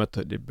förra gången de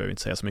mötte, det behöver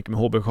inte säga så mycket, men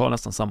HBK har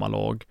nästan samma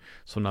lag.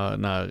 Så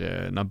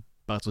när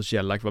Bartosz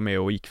Jelak var med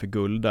och gick för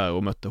guld där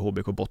och mötte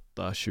HBK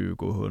borta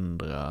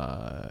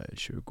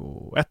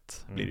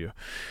 2021 blir det ju.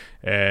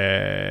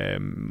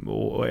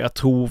 Och jag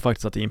tror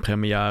faktiskt att i en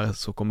premiär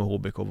så kommer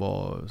HBK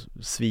vara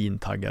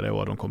svintaggade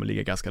och de kommer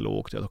ligga ganska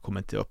lågt. De kommer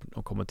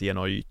inte ge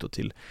några ytor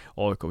till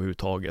AIK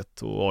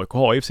överhuvudtaget. Och AIK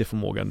har ju sig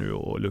förmåga nu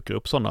att luckra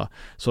upp sådana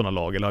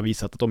lag, eller har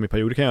visat att de i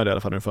perioder kan göra det i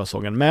alla fall den förra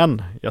säsongen.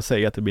 Men jag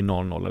säger att det blir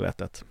 0-0 eller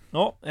 1-1.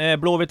 Ja,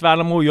 Blåvitt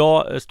Värnamo.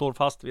 Jag står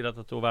fast vid att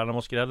jag tror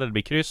Värnamo skräller. Det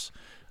blir kryss.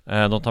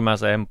 De tar med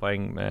sig 1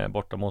 poäng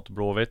borta mot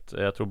Blåvitt.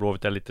 Jag tror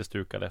Blåvitt är lite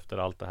stukad efter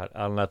all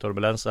den här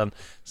turbulensen.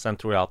 Sen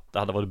tror jag att det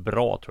hade varit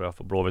bra, tror jag,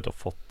 för Blåvitt att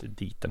fått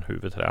dit en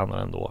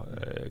huvudtränare ändå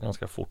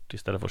ganska fort,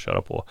 istället för att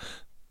köra på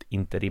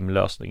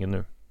interimlösningen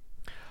nu.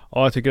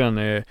 Ja, jag tycker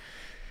det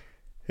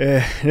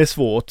är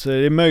svårt.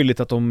 Det är möjligt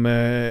att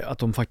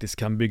de faktiskt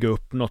kan bygga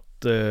upp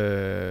något.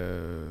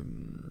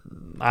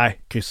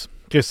 Nej, kryss.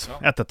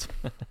 1-1.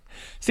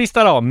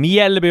 Sista då,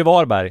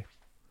 Mjällby-Varberg.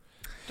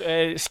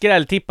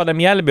 Skrälltippade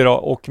Mjällby då,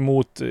 och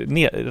mot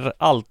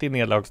alltid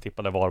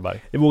nedlagstippade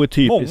Varberg. Det vore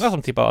typiskt. Många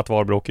som tippar att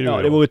Varberg åker ur.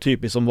 Ja, det vore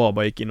typiskt om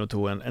Varberg gick in och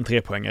tog en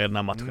 3-poängare i den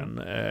här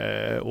matchen.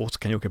 Och så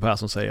kan Jocke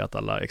Persson säga att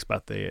alla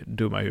experter är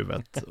dumma i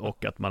huvudet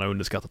och att man har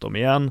underskattat dem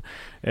igen.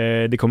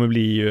 Det kommer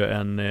bli ju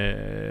en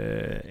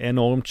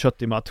enormt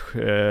köttig match,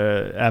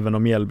 även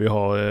om Mjällby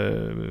har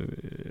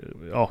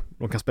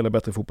de kan spela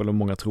bättre fotboll än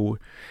många tror.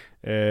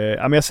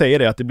 Men jag säger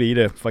det, att det blir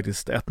det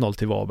faktiskt 1-0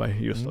 till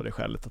Varberg, just av det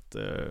skälet att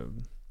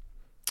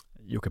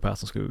Jocke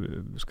Persson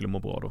skulle må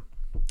bra då.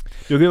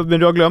 Men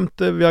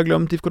vi har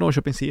glömt IFK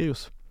Norrköping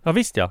Sirius. Ja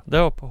visst ja, det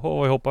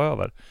har vi hoppat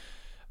över.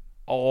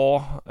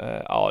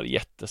 Ja,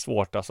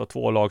 jättesvårt. Alltså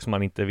 2 lag som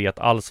man inte vet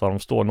alls var de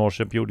står.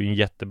 Norrköping gjorde ju en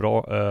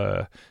jättebra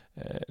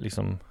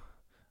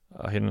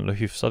en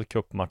hyfsad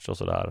cupmatch och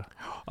sådär.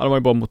 Ja, de var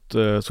ju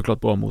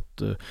bra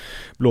mot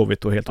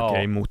Blåvitt och helt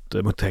okej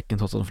mot Häcken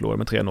trots att de förlorade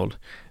med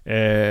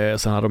 3-0.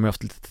 Sen hade de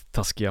haft lite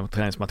taskiga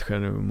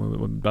träningsmatcher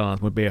bland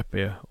annat mot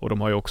BP, och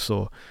de har ju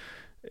också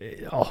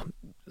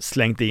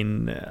slängt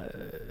in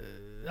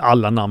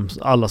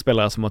alla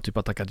spelare som har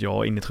typ tackat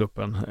ja in i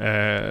truppen.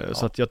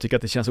 Så att jag tycker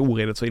att det känns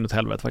oredigt så inåt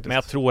helvete faktiskt. Men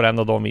jag tror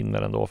ändå de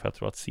vinner ändå, för jag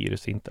tror att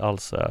Sirius inte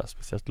alls är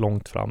speciellt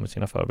långt fram i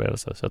sina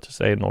förberedelser. Så jag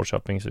säger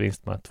Norrköpings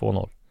vinst med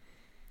 2-0.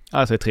 Ja,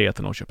 jag säger 3-1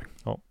 till Norrköping.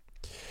 Ja.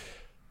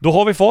 Då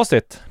har vi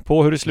facit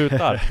på hur det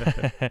slutar.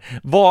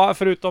 Vad,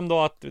 förutom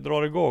då att vi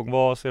drar igång,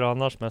 vad ser du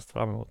annars mest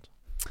fram emot?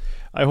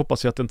 Jag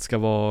hoppas ju att det inte ska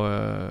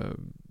vara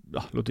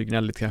låter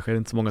gnälligt kanske, det är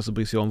inte så många som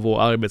bryr sig om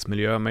vår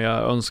arbetsmiljö, men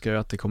jag önskar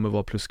att det kommer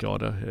vara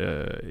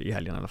plusgrader i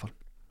helgen i alla fall.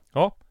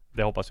 Ja,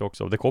 det hoppas jag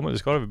också. Det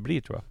ska det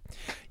bli, tror jag.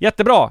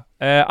 Jättebra!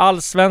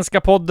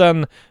 Allsvenska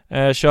podden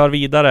kör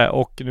vidare,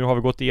 och nu har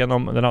vi gått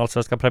igenom den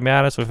allsvenska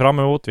premiären, så vi fram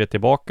emot. Vi är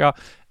tillbaka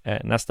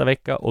nästa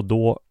vecka, och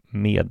då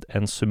med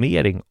en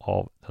summering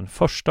av den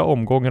första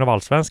omgången av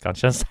Allsvenskan.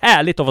 Känns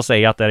härligt att få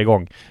säga att det är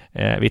igång.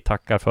 Vi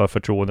tackar för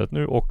förtroendet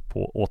nu, och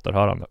på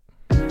återhörande.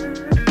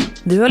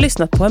 Du har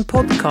lyssnat på en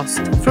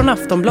podcast från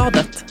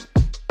Aftonbladet.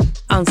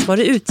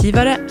 Ansvarig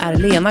utgivare är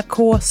Lena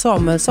K.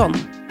 Samuelsson.